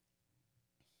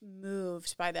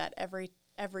moved by that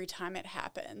every time it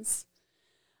happens.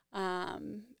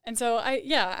 And so I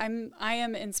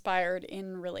am inspired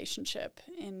in relationship,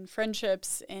 in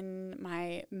friendships, in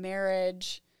my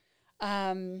marriage.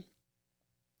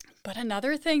 But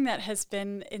another thing that has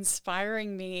been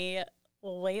inspiring me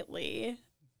lately,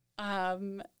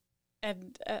 and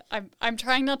I'm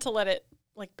trying not to let it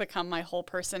like become my whole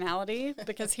personality,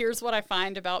 because here's what I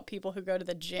find about people who go to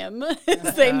the gym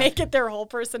is they make it their whole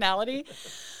personality.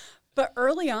 But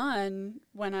early on,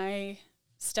 when I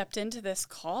stepped into this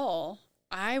call,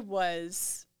 I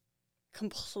was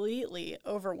completely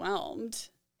overwhelmed,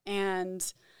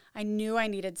 and I knew I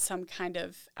needed some kind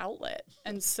of outlet.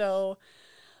 And so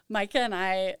Micah and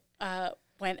I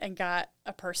went and got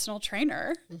a personal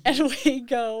trainer, and we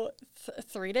go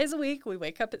 3 days a week. We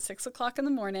wake up at 6 o'clock in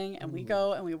the morning, and we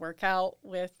go and we work out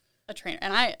with a trainer.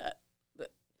 And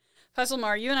Pastor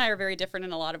Lamar, you and I are very different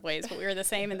in a lot of ways, but we are the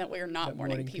same in that we are not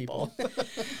morning people. We're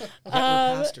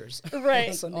pastors.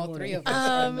 Right. All three of us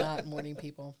are not morning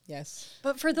people. Yes.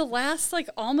 But for the last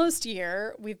almost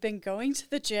year, we've been going to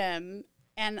the gym,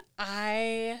 and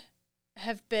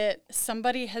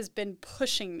somebody has been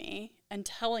pushing me and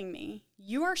telling me,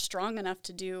 you are strong enough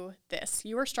to do this.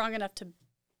 You are strong enough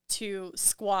to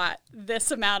squat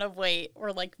this amount of weight,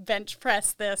 or bench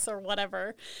press this or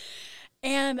whatever.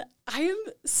 And I am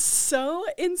so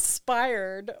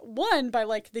inspired, one, by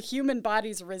the human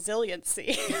body's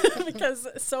resiliency, because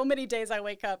so many days I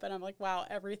wake up and I'm like, wow,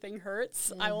 everything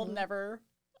hurts. I will never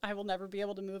be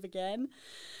able to move again.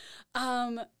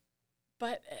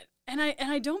 But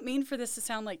I don't mean for this to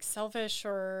sound selfish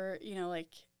or,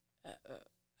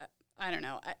 I don't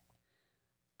know.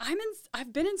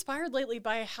 I've been inspired lately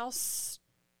by how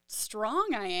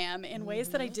strong I am in ways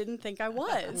that I didn't think I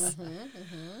was.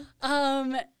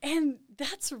 And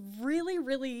that's really,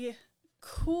 really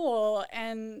cool,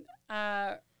 and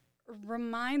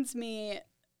reminds me,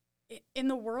 in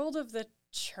the world of the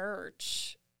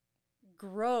church,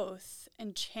 growth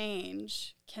and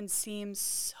change can seem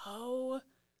so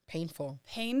painful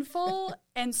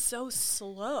and so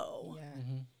slow.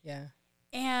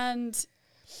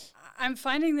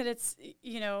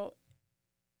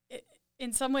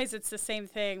 in some ways it's the same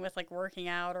thing with like working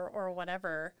out or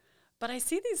whatever. But I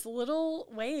see these little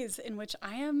ways in which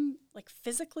I am like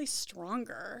physically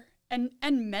stronger and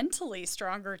mentally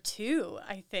stronger too,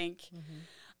 I think.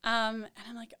 And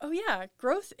I'm like, oh yeah,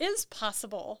 growth is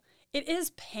possible. It is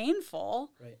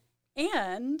painful. Right.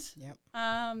 And, Yep.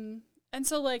 and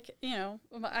so like, you know,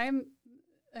 I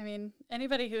mean,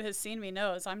 anybody who has seen me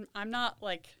knows I'm not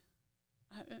like,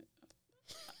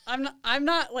 I'm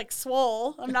not like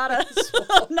swole. I'm not a,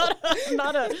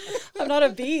 I'm not a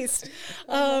beast.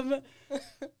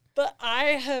 But I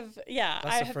have, That's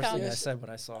I the have first found, thing I said when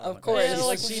I saw it. Of Like, course. Yeah,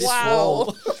 like, she's wow.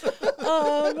 swole.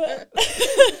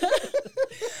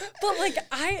 but like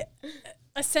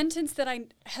a sentence that I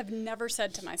have never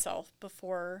said to myself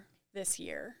before this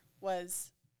year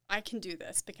was, I can do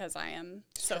this because I am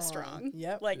so strong.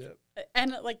 Yep. Like, Yep.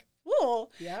 and like, whoa,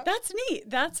 Yep. that's neat.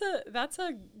 That's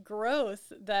a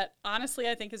growth that honestly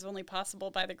I think is only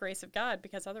possible by the grace of God,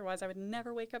 because otherwise I would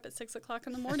never wake up at 6 o'clock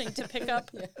in the morning to pick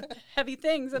up heavy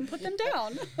things and put them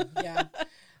down. Yeah.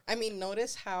 I mean,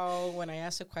 notice how when I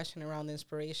asked a question around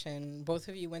inspiration, both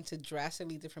of you went to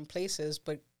drastically different places,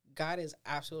 but God is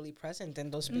absolutely present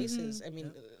in those spaces. I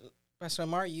mean, Pastor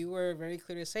Lamar, you were very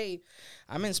clear to say,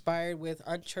 I'm inspired with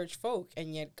unchurched folk,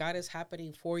 and yet God is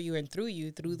happening for you and through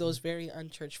you through those very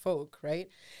unchurched folk, right?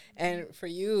 And for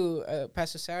you,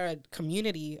 Pastor Sarah,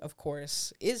 community, of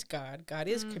course, is God. God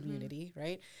is community,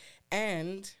 right?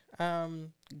 And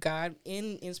God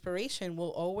in inspiration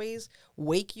will always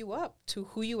wake you up to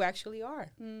who you actually are,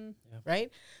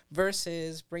 right?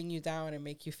 Versus bring you down and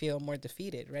make you feel more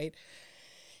defeated, right?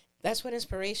 That's what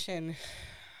inspiration,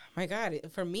 my God,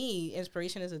 for me,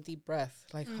 inspiration is a deep breath.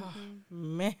 Like, oh,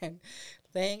 man,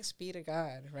 thanks be to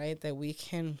God, right? That we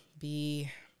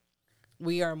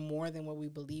are more than what we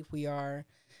believe we are,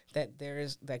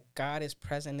 that God is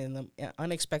present in the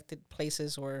unexpected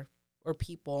places or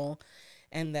people,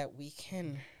 and that we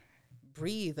can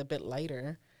breathe a bit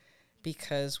lighter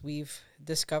because we've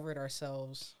discovered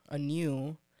ourselves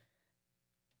anew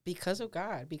because of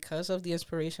God, because of the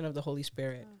inspiration of the Holy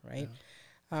Spirit, right?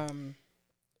 Yeah.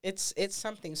 It's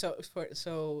something.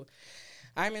 So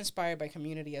I'm inspired by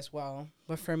community as well.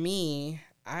 But for me,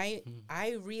 I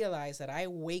realize that I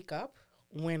wake up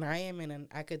when I am in an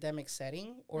academic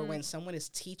setting or when someone is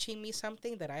teaching me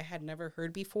something that I had never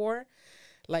heard before.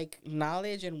 Like,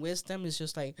 knowledge and wisdom is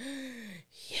just like,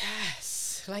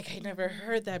 yes, like I never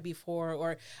heard that before,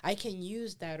 or I can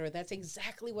use that, or that's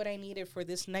exactly what I needed for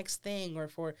this next thing, or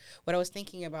for what I was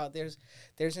thinking about.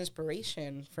 There's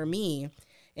inspiration for me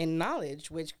in knowledge,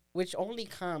 which only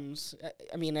comes,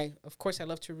 I mean, of course I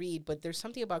love to read, but there's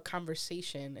something about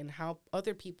conversation and how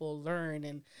other people learn.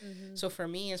 And so for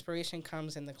me, inspiration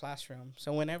comes in the classroom.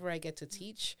 So whenever I get to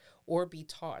teach or be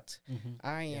taught,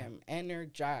 I am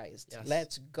energized. Yes.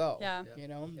 Let's go. Yeah. You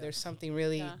know, there's something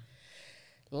really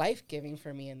life-giving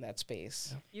for me in that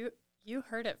space. You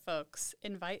heard it, folks.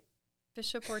 Invite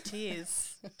Bishop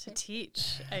Ortiz to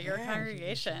teach at your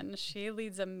congregation. She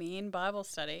leads a mean Bible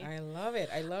study. I love it.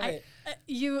 I love it.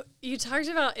 You talked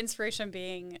about inspiration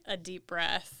being a deep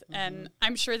breath, and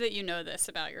I'm sure that you know this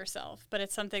about yourself, but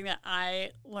it's something that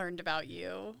I learned about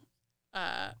you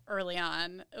early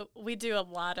on. We do a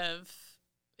lot of,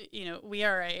 we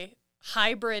are a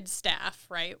hybrid staff,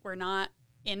 right? We're not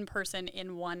in person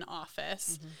in one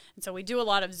office. And so we do a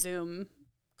lot of Zoom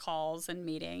calls and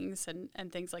meetings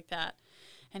and things like that.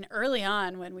 And early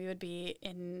on, when we would be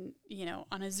in,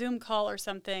 on a Zoom call or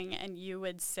something, and you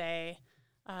would say,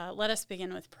 let us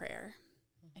begin with prayer.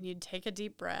 And you'd take a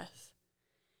deep breath.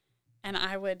 And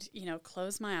I would,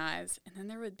 close my eyes, and then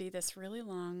there would be this really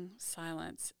long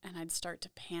silence, and I'd start to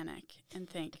panic and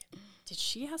think, did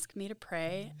she ask me to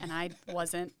pray and I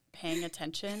wasn't paying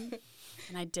attention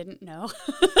and I didn't know?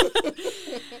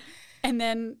 And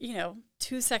then,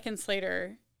 2 seconds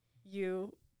later,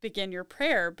 you begin your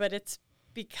prayer, but it's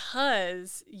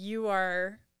because you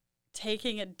are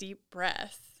taking a deep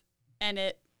breath,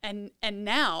 and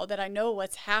now that I know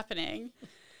what's happening,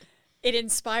 it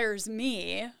inspires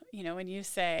me, when you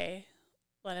say,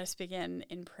 let us begin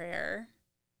in prayer,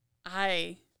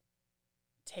 I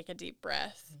take a deep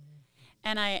breath.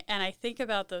 And I think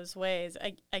about those ways,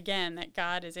 again, that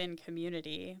God is in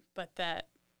community, but that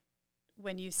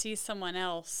when you see someone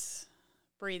else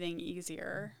breathing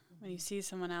easier, when you see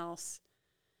someone else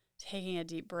taking a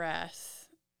deep breath,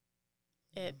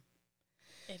 it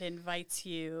invites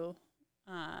you.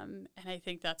 And I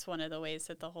think that's one of the ways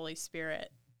that the Holy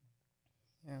Spirit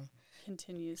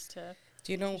continues to.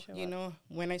 Do you know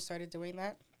when I started doing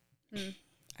that?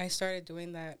 I started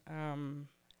doing that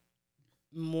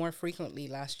more frequently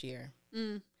last year.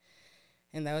 And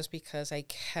that was because I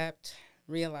kept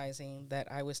realizing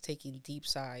that I was taking deep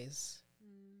sighs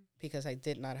because I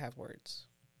did not have words,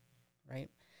 right?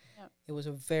 Yep. It was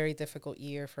a very difficult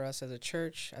year for us as a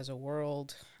church, as a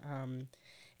world, and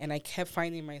I kept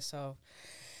finding myself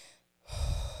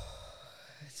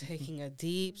taking a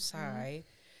deep sigh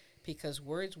because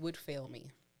words would fail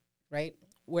me, right?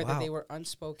 Whether they were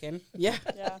unspoken. Yeah.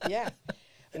 Yeah. Yeah.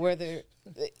 Whether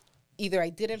either I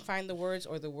didn't find the words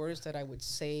or the words that I would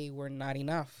say were not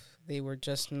enough. They were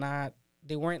just not,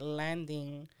 they weren't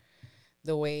landing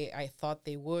the way I thought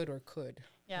they would or could,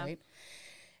 Yeah. right?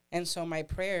 And so my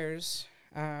prayers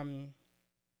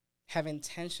have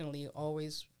intentionally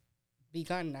always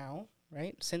begun now,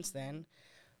 right, since then,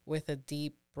 with a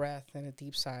deep breath and a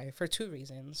deep sigh for two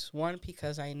reasons. One,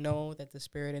 because I know that the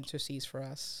Spirit intercedes for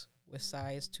us with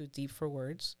sighs too deep for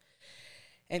words.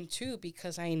 And two,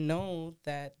 because I know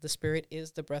that the Spirit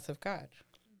is the breath of God,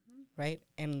 right?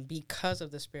 And because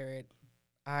of the Spirit,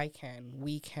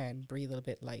 we can breathe a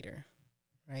bit lighter,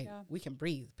 right? Yeah. We can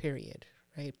breathe, period,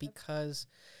 right? Because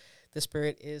the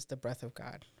Spirit is the breath of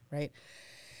God, right?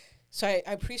 So I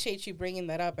appreciate you bringing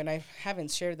that up, and I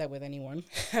haven't shared that with anyone,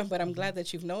 but I'm glad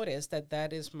that you've noticed that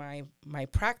that is my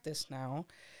practice now,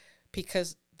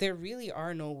 because there really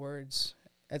are no words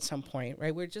at some point,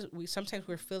 right? Sometimes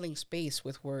we're filling space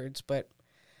with words, but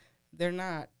they're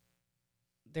not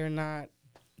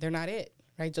it,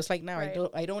 right? Just like now, Right.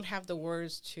 I don't have the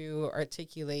words to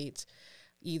articulate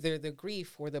either the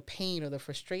grief or the pain or the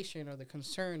frustration or the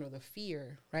concern or the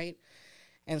fear, right?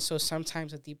 And so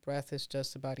sometimes a deep breath is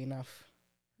just about enough,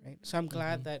 right? So I'm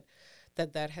glad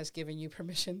that has given you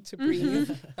permission to breathe,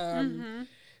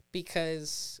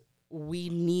 because we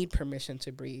need permission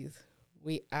to breathe.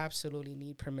 We absolutely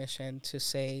need permission to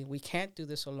say, we can't do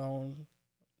this alone.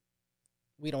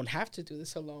 We don't have to do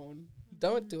this alone.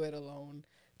 Don't do it alone.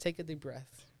 Take a deep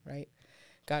breath, right?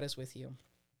 God is with you.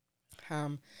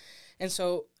 And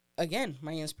so, again,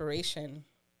 my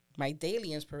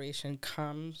daily inspiration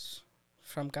comes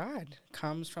from God,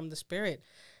 comes from the Spirit.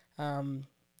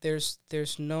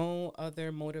 There's no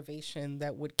other motivation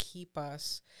that would keep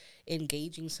us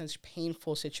engaging such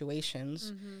painful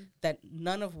situations, that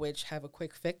none of which have a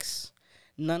quick fix,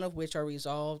 none of which are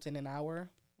resolved in an hour,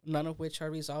 none of which are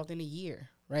resolved in a year,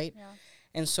 right? Yeah.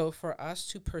 And so for us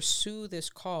to pursue this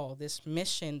call, this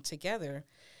mission together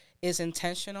is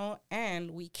intentional,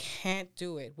 and we can't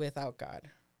do it without God,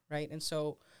 right? And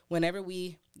so whenever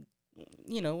we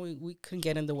can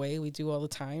get in the way, we do all the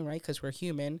time, right? Because we're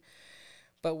human,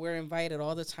 but we're invited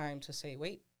all the time to say,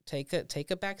 wait, take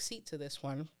a back seat to this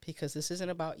one, because this isn't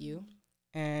about you.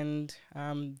 And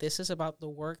this is about the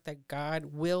work that God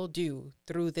will do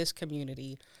through this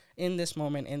community in this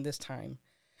moment, in this time.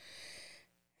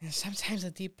 And sometimes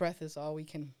a deep breath is all we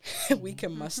can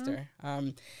muster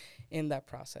in that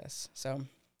process. So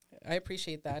I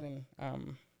appreciate that, and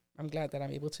I'm glad that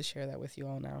I'm able to share that with you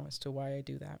all now as to why I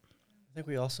do that. I think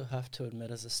we also have to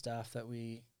admit as a staff that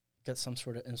we get some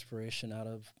sort of inspiration out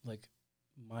of like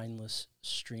mindless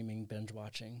streaming binge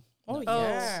watching. Oh, Oh.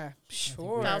 yeah,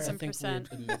 sure. I think we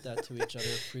 1000%. admit that to each other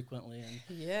frequently. And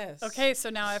Yes. Okay, so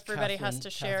now everybody has to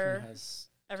Catherine share. has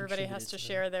Everybody has contributed to to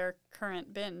share their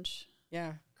current binge,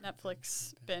 Yeah.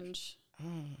 Netflix binge,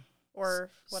 Mm.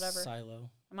 or whatever. Silo.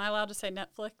 Am I allowed to say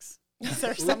Netflix? Is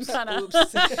there some kind of?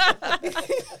 Oops.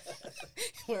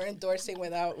 We're endorsing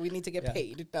without, we need to get Yeah.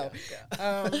 paid. No.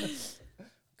 Yeah.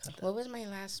 What was my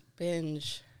last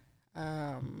binge?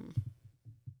 I'm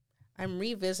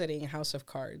revisiting House of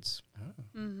Cards.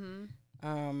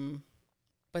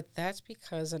 But that's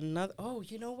because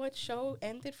you know what show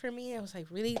ended for me? I was like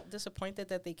really disappointed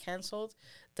that they canceled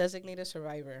Designated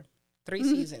Survivor. 3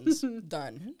 seasons,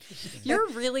 done. You're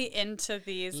really into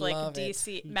these like Love it.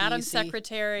 DC, Madam DC.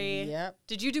 Secretary. Yep.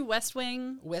 Did you do West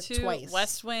Wing? too? Twice.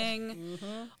 West Wing,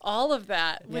 Mm-hmm. all of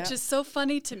that, which Yep. is so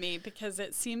funny to me because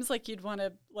it seems like you'd want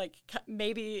to like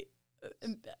maybe.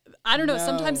 I don't know.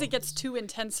 Sometimes No. it gets too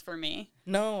intense for me.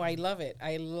 No, I love it.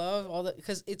 I love all that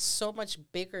because it's so much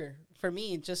bigger for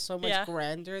me, just so much Yeah.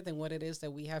 grander than what it is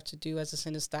that we have to do as a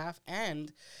Synod staff.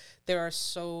 And there are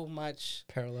so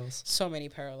many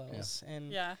parallels.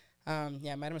 And Yeah.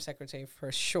 Madam Secretary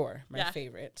for sure, my Yeah.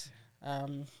 favorite.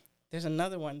 There's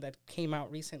another one that came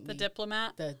out recently. The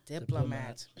Diplomat. The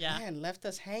Diplomat. Yeah. Man, left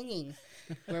us hanging.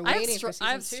 We're I waiting for season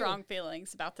have 2. strong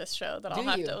feelings about this show that Do I'll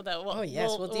have you? to. That we'll, Oh, yes,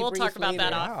 we'll we'll talk debrief about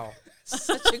that later. off. Wow.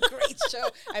 Such a great show.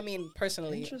 I mean,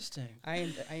 personally, Interesting.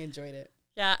 I enjoyed it.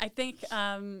 Yeah, I think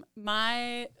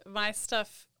my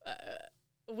stuff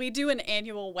we do an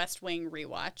annual West Wing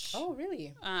rewatch. Oh,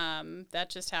 really? That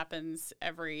just happens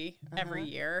every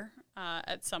year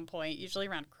at some point, usually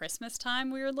around Christmas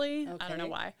time, weirdly. I don't know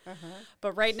why.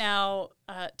 But right now,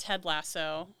 Ted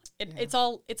Lasso, it's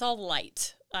all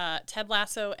light. Ted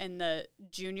Lasso and the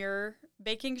Junior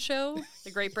Baking Show,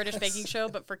 the Great British Baking Show,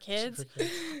 but for kids.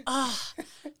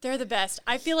 They're the best.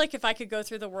 I feel like if I could go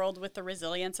through the world with the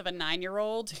resilience of a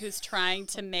 9-year-old who's trying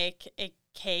to make a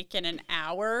cake in an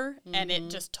hour and it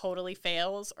just totally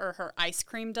fails, or her ice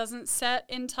cream doesn't set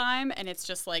in time and it's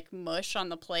just like mush on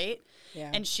the plate,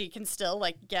 and she can still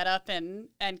like get up and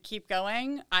keep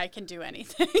going, I can do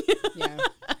anything.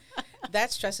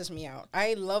 That stresses me out.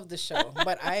 I love the show,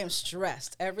 but I am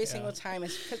stressed every single time.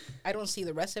 It's 'cause I don't see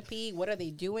the recipe. What are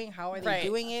they doing? How are they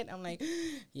doing it? I'm like,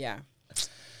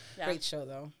 great show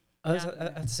though. I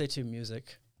have to say too,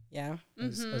 music. Yeah.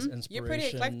 As inspiration. You're pretty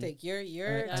eclectic.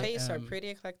 Your tastes are pretty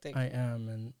eclectic. I am,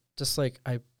 and just like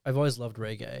I've always loved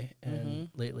reggae, and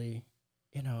lately,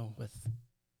 you know, with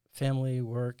family,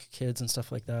 work, kids, and stuff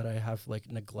like that, I have like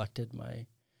neglected my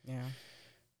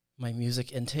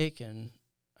music intake, and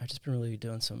I've just been really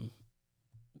doing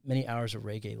many hours of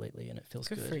reggae lately, and it feels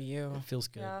good. Good for you. It feels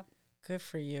good. Yeah. Good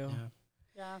for you.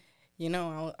 Yeah. You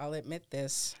know, I'll admit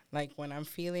this. Like when I'm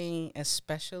feeling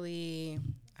especially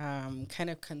kind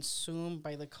of consumed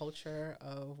by the culture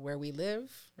of where we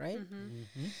live, right?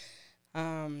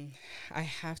 I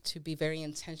have to be very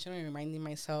intentional in reminding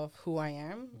myself who I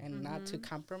am and not to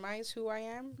compromise who I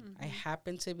am. I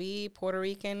happen to be Puerto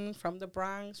Rican from the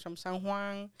Bronx, from San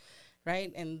Juan,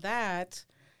 right? And that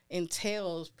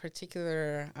entails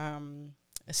particular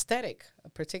aesthetic,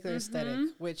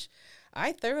 which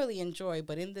I thoroughly enjoy,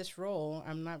 but in this role,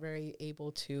 I'm not very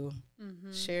able to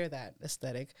share that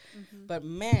aesthetic. But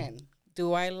man,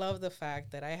 do I love the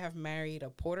fact that I have married a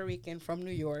Puerto Rican from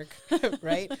New York,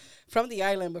 right? From the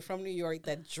island, but from New York,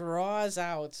 that draws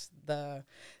out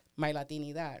my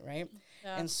Latinidad, right?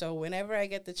 Yeah. And so whenever I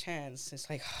get the chance, it's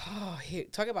like, oh, here,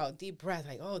 talk about deep breath.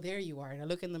 Like, oh, there you are. And I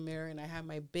look in the mirror and I have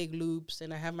my big loops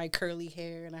and I have my curly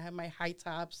hair and I have my high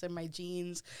tops and my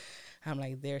jeans. I'm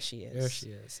like, there she is. There she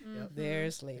is. Yep.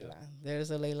 There's Layla. There's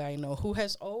a Layla I know who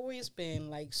has always been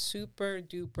like super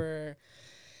duper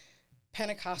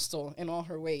Pentecostal in all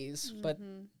her ways, but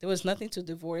there was nothing to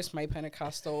divorce my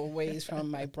Pentecostal ways from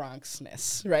my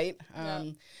Bronxness, right?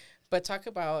 But talk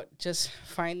about just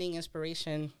finding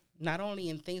inspiration not only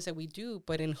in things that we do,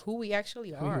 but in who we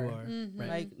actually are. Right.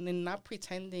 Like, and not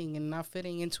pretending and not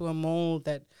fitting into a mold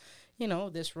that, you know,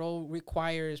 this role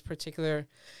requires a particular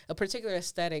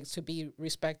aesthetic to be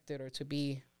respected or to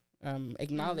be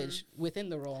acknowledged within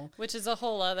the role. Which is a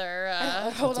whole other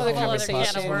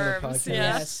conversation. Can of worms.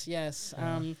 Yes.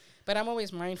 But I'm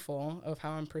always mindful of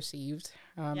how I'm perceived.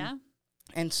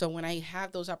 And so when I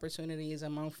have those opportunities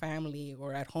among family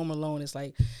or at home alone, it's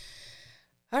like,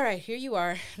 all right, here you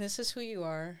are. This is who you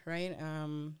are, right?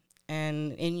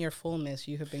 And in your fullness,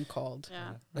 you have been called.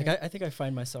 Yeah. Like I think I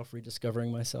find myself rediscovering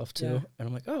myself too, and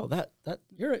I'm like, oh, that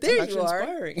you're there actually you are.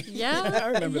 inspiring. Yeah, I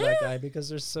remember that guy because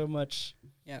there's so much.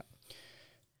 Yeah.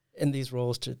 In these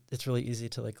roles, it's really easy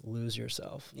to like lose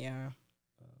yourself. Yeah.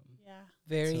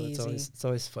 Very easy. It's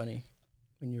always funny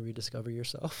when you rediscover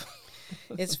yourself.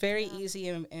 It's very easy,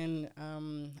 and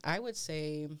I would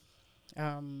say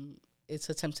it's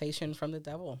a temptation from the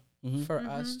devil for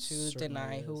us to Certainly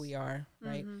deny who we are,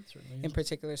 right? Certainly In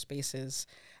particular spaces.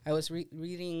 I was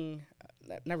listening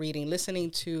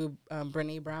to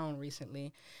Brene Brown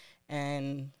recently,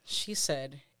 and she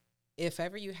said, if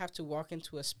ever you have to walk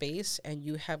into a space and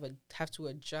you have to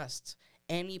adjust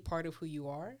any part of who you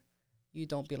are, you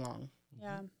don't belong.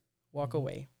 Yeah. Walk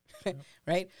away.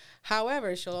 Right?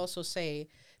 However, she'll also say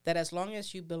that as long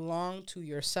as you belong to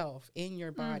yourself in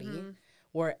your body,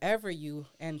 wherever you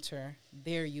enter,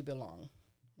 there you belong.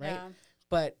 Right? Yeah.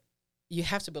 But you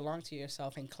have to belong to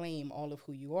yourself and claim all of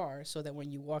who you are so that when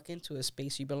you walk into a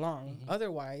space, you belong.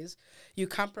 Otherwise, you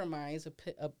compromise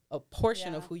a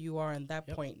portion of who you are, and at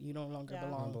that point, you no longer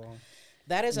belong.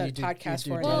 That is a podcast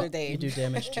for another day. You do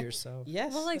damage to yourself.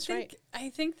 Yes, well, that's right. I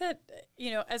think that,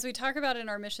 you know, as we talk about in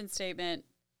our mission statement,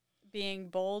 being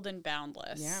bold and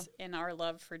boundless in our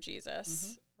love for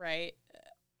Jesus, right?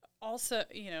 Also,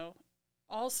 you know,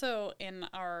 also in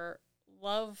our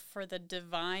love for the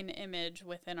divine image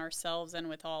within ourselves and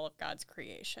with all of God's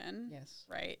creation. Yes.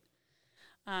 Right?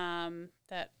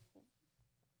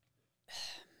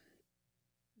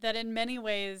 That in many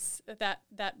ways,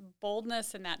 that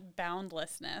boldness and that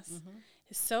boundlessness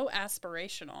is so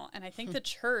aspirational. And I think the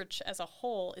church as a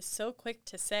whole is so quick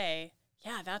to say,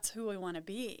 yeah, that's who we want to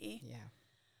be. Yeah.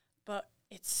 But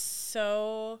it's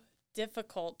so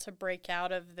difficult to break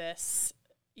out of this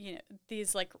you know,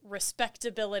 these like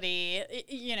respectability,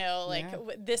 you know, like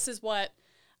this is what,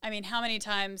 I mean, how many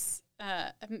times,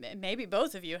 maybe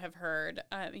both of you have heard,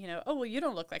 you know, oh, well, you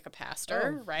don't look like a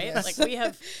pastor, right? yes. Like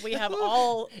we have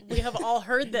all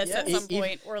heard this at some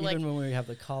point, or like, even when we have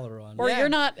the collar on. or you're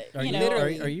not, Are you you, know,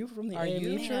 are you from the AME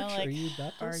you, church? you know, like, are you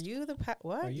Baptist? Are you the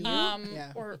what? Are you?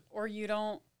 Yeah. or you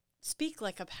don't speak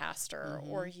like a pastor,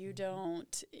 or you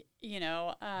don't, you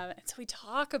know, and so we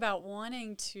talk about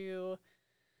wanting to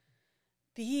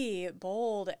be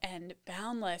bold and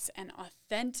boundless and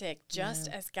authentic, just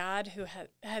as God who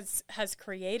has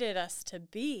created us to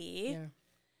be.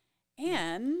 Yeah.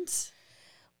 And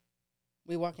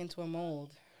We walk into a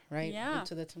mold, right? Yeah.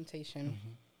 Into the temptation.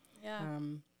 yeah,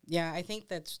 Yeah, I think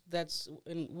that's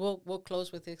and we'll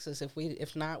close with this, 'cause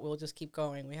if not, we'll just keep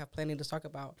going. We have plenty to talk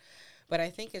about. But I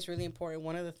think it's really important.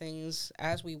 One of the things,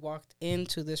 as we walked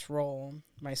into this role,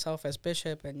 myself as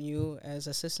bishop and you as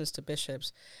assistants to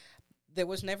bishops, there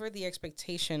was never the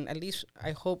expectation, at least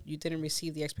I hope you didn't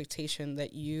receive the expectation,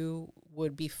 that you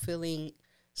would be filling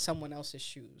someone else's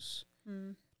shoes.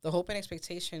 The hope and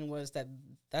expectation was that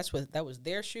that was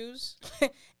their shoes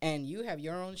and you have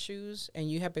your own shoes and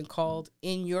you have been called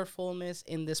in your fullness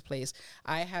in this place.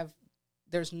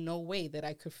 There's no way that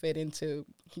I could fit into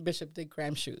Bishop Dick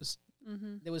Graham's shoes.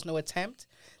 There was no attempt.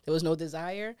 There was no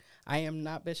desire. I am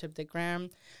not Bishop Dick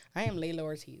Graham. I am Layla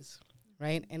Ortiz.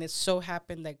 Right? And it so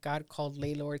happened that God called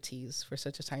Layla Ortiz for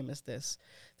such a time as this.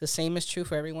 The same is true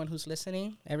for everyone who's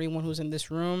listening, everyone who's in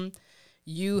this room.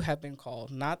 You have been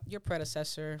called, not your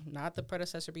predecessor, not the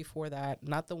predecessor before that,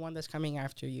 not the one that's coming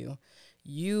after you.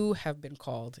 You have been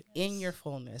called in your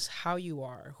fullness, how you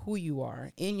are, who you are,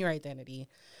 in your identity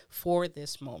for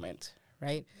this moment,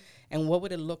 right? And what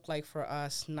would it look like for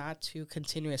us not to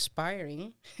continue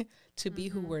aspiring to be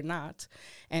who we're not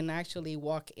and actually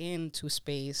walk into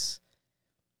space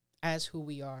as who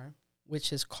we are,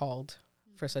 which is called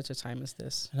for such a time as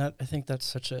this. And I think that's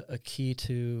such a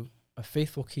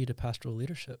faithful key to pastoral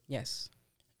leadership. Yes.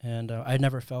 And I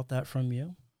never felt that from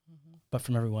you, but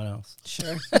from everyone else.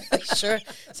 Sure. Sure.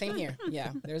 Same here.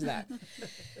 Yeah, there's that.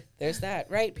 There's that,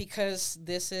 right? Because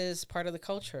this is part of the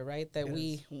culture, right? That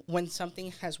when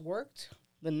something has worked,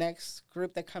 the next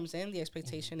group that comes in, the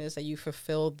expectation is that you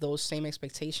fulfill those same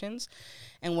expectations.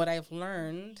 And what I've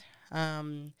learned,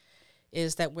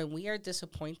 is that when we are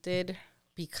disappointed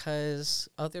because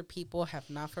other people have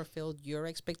not fulfilled your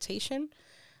expectation,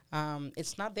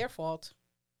 it's not their fault.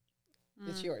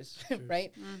 It's yours,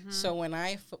 right? So when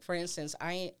for instance,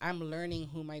 I'm learning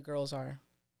who my girls are,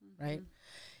 right?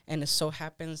 And it so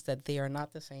happens that they are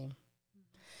not the same.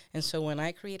 And so when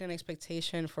I create an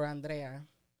expectation for Andrea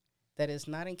that is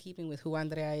not in keeping with who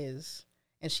Andrea is,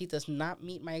 and she does not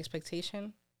meet my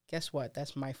expectation, guess what?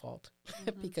 That's my fault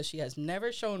because she has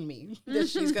never shown me that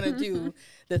she's going to do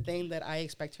the thing that I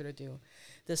expect her to do.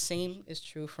 The same is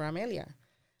true for Amelia.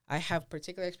 I have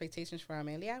particular expectations for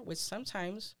Amelia, which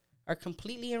sometimes are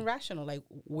completely irrational. Like,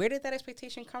 where did that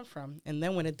expectation come from? And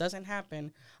then when it doesn't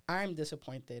happen, I'm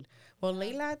disappointed. Well,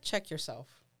 Layla, check yourself,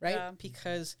 right? Yeah.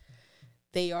 Because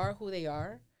they are who they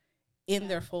are in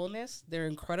their fullness. They're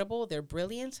incredible. They're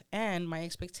brilliant. And my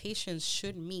expectations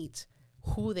should meet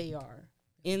who they are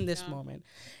in this moment.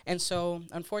 And so,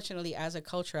 unfortunately, as a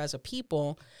culture, as a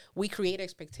people, we create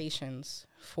expectations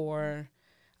for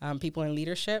people in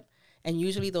leadership. And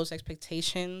usually those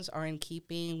expectations are in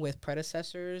keeping with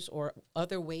predecessors or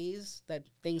other ways that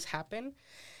things happen.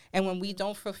 And when we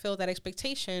don't fulfill that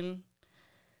expectation,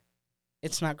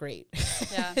 it's not great.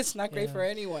 Yeah. It's not great for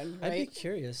anyone, right? I'd be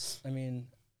curious. I mean,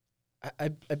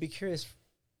 I'd be curious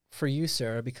for you,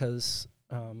 Sarah, because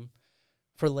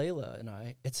for Layla and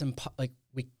I, it's like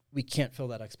we can't fill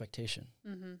that expectation.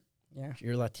 Yeah.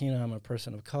 You're Latina. I'm a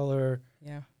person of color.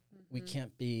 Yeah. We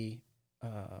can't be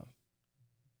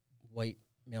white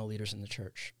male leaders in the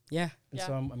church. Yeah. And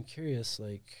so I'm curious,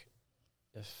 like,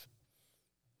 if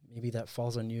maybe that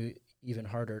falls on you even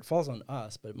harder. It falls on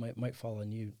us, but it might fall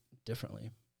on you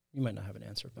differently. You might not have an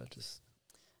answer, but I'm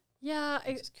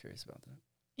just curious about that.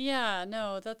 Yeah,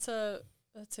 no, that's a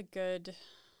good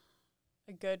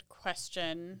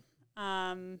question.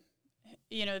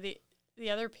 You know, the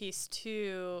other piece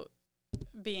too,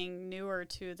 being newer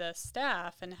to the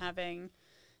staff and having,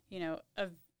 you know, a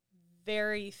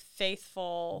very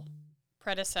faithful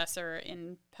predecessor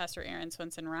in Pastor Aaron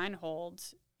Swenson Reinhold,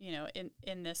 you know,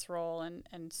 in this role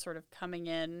and sort of coming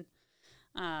in,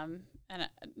 and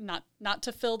not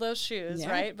to fill those shoes,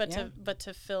 right? But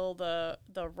to fill the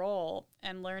role,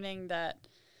 and learning that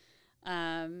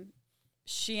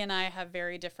she and I have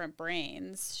very different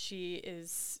brains. She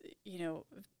is, you know,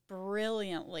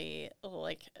 brilliantly,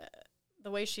 like,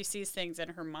 the way she sees things in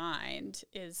her mind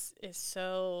is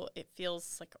so, it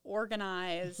feels like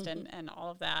organized and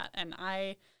all of that. And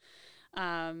I,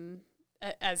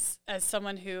 as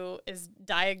someone who is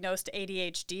diagnosed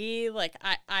ADHD, like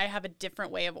I have a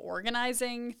different way of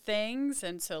organizing things.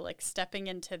 And so like stepping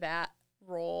into that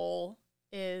role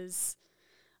is,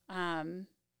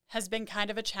 has been kind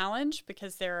of a challenge,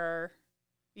 because there are,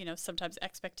 you know, sometimes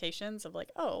expectations of like,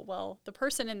 oh, well, the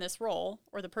person in this role,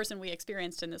 or the person we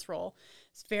experienced in this role,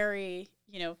 is very,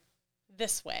 you know,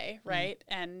 this way, right?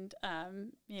 And,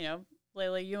 you know,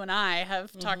 Layla, you and I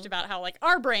have talked about how like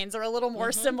our brains are a little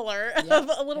more similar,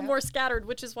 a little more scattered,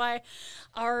 which is why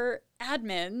our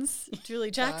admins,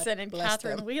 Julie Jackson and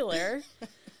Catherine Wheeler,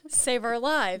 save our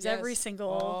lives every single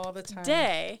all the time.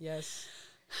 day. Yes.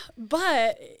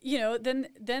 But, you know,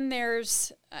 then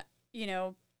there's, you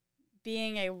know,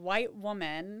 being a white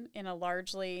woman in a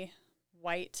largely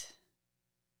white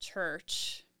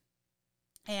church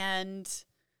and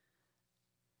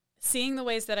seeing the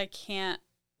ways that I can't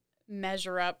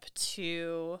measure up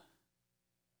to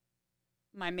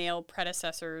my male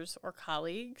predecessors or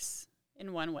colleagues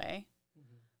in one way,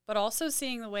 but also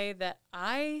seeing the way that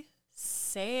I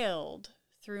sailed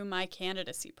through my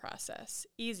candidacy process,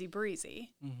 easy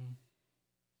breezy,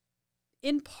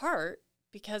 in part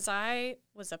because I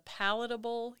was a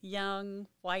palatable young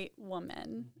white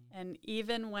woman. And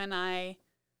even when I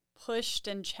pushed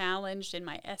and challenged in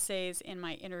my essays, in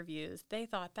my interviews, they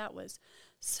thought that was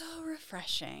so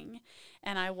refreshing.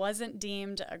 And I wasn't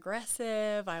deemed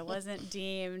aggressive. I wasn't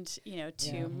deemed, you know,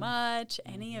 too much,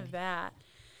 any of that.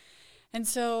 And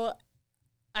so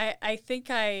I think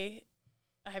I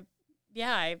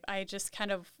just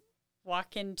kind of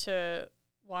walk into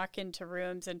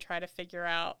rooms and try to figure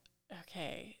out,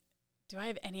 okay, do I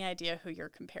have any idea who you're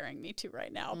comparing me to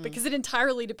right now? Because it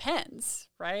entirely depends,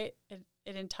 right?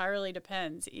 It entirely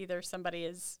depends. Either somebody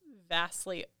is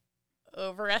vastly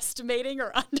overestimating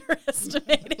or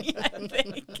underestimating, I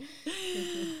think.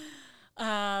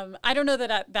 I don't know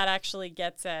that actually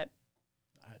gets at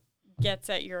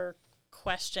your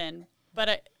question,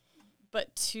 but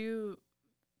to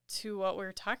what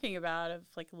we're talking about of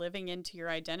like living into your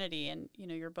identity, and you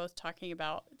know, you're both talking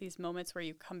about these moments where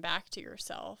you come back to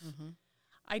yourself.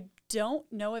 I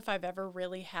don't know if I've ever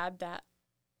really had that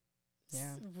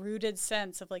rooted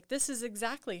sense of like, this is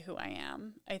exactly who I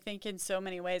am. I think in so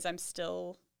many ways I'm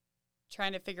still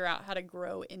trying to figure out how to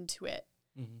grow into it,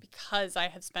 because I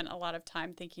have spent a lot of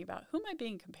time thinking about, who am I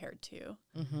being compared to?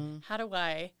 How do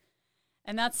I,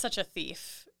 and that's such a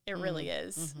thief. It really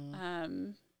is.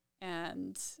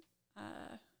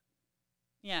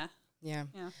 Yeah.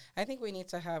 I think we need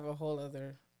to have a whole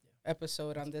other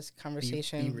episode on this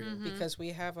conversation, because we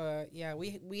have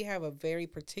we have a very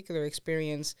particular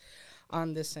experience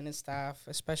on the Synod staff,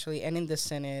 especially, and in the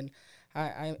Synod.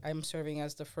 I'm serving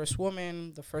as the first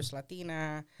woman, the first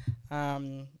Latina,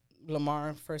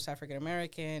 Lamar, first African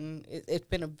American. It's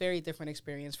been a very different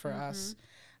experience for us,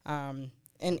 and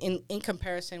in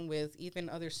comparison with even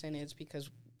other synods, because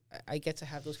I get to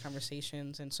have those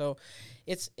conversations. And so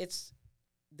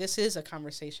this is a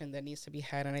conversation that needs to be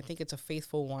had, and I think it's a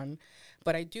faithful one.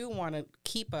 But I do want to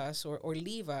keep us or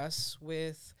leave us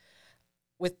with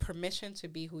permission to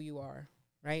be who you are,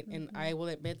 right? And I will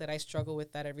admit that I struggle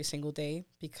with that every single day,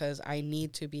 because I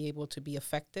need to be able to be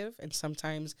effective. And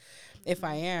sometimes if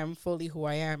I am fully who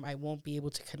I am, I won't be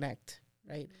able to connect,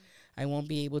 right? I won't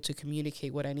be able to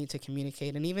communicate what I need to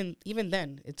communicate. And even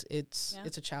then, it's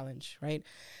a challenge, right?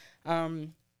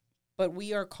 But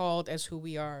we are called as who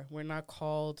we are. We're not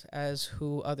called as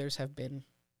who others have been.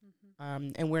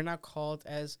 And we're not called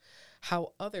as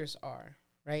how others are,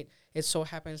 right? It so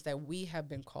happens that we have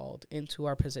been called into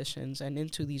our positions and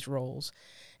into these roles.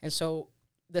 And so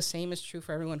the same is true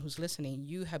for everyone who's listening.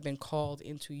 You have been called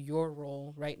into your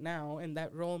role right now, and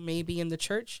that role may be in the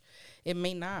church. It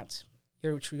may not.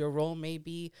 Your role may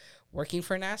be working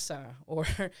for NASA,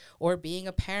 or being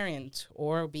a parent,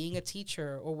 or being a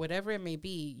teacher, or whatever it may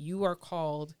be. You are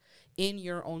called in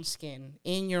your own skin,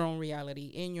 in your own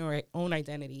reality, in your own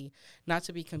identity, not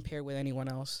to be compared with anyone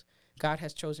else. God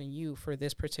has chosen you for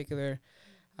this particular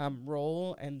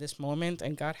role and this moment,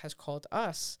 and God has called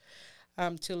us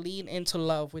to lean into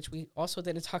love, which we also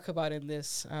didn't talk about in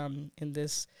this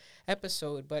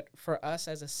episode. But for us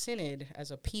as a synod, as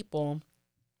a people,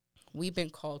 we've been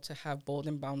called to have bold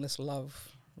and boundless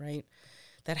love, right?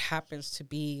 That happens to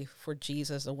be for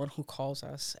Jesus, the one who calls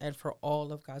us, and for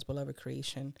all of God's beloved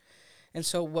creation. And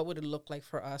so what would it look like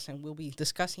for us? And we'll be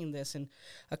discussing this in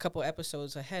a couple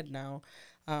episodes ahead now.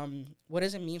 What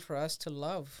does it mean for us to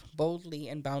love boldly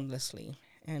and boundlessly?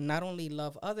 and not only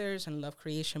love others and love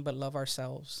creation, but love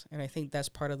ourselves. And I think that's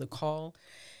part of the call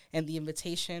and the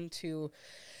invitation to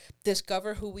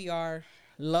discover who we are,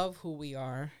 love who we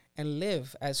are, and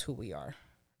live as who we are,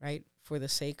 right? For the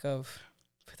sake of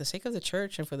the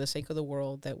church and for the sake of the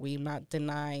world, that we not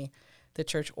deny the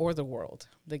church or the world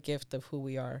the gift of who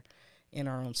we are in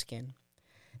our own skin.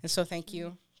 And so thank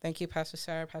you. Thank you, Pastor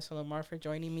Sarah, Pastor Lamar, for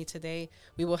joining me today.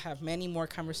 We will have many more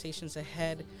conversations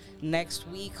ahead next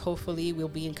week. Hopefully, we'll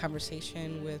be in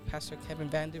conversation with Pastor Kevin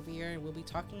Vanderveer, and we'll be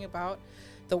talking about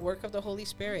the work of the Holy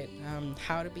Spirit,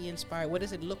 how to be inspired. What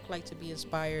does it look like to be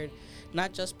inspired,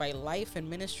 not just by life and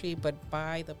ministry, but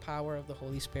by the power of the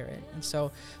Holy Spirit? And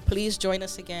so please join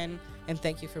us again, and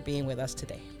thank you for being with us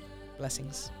today.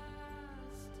 Blessings.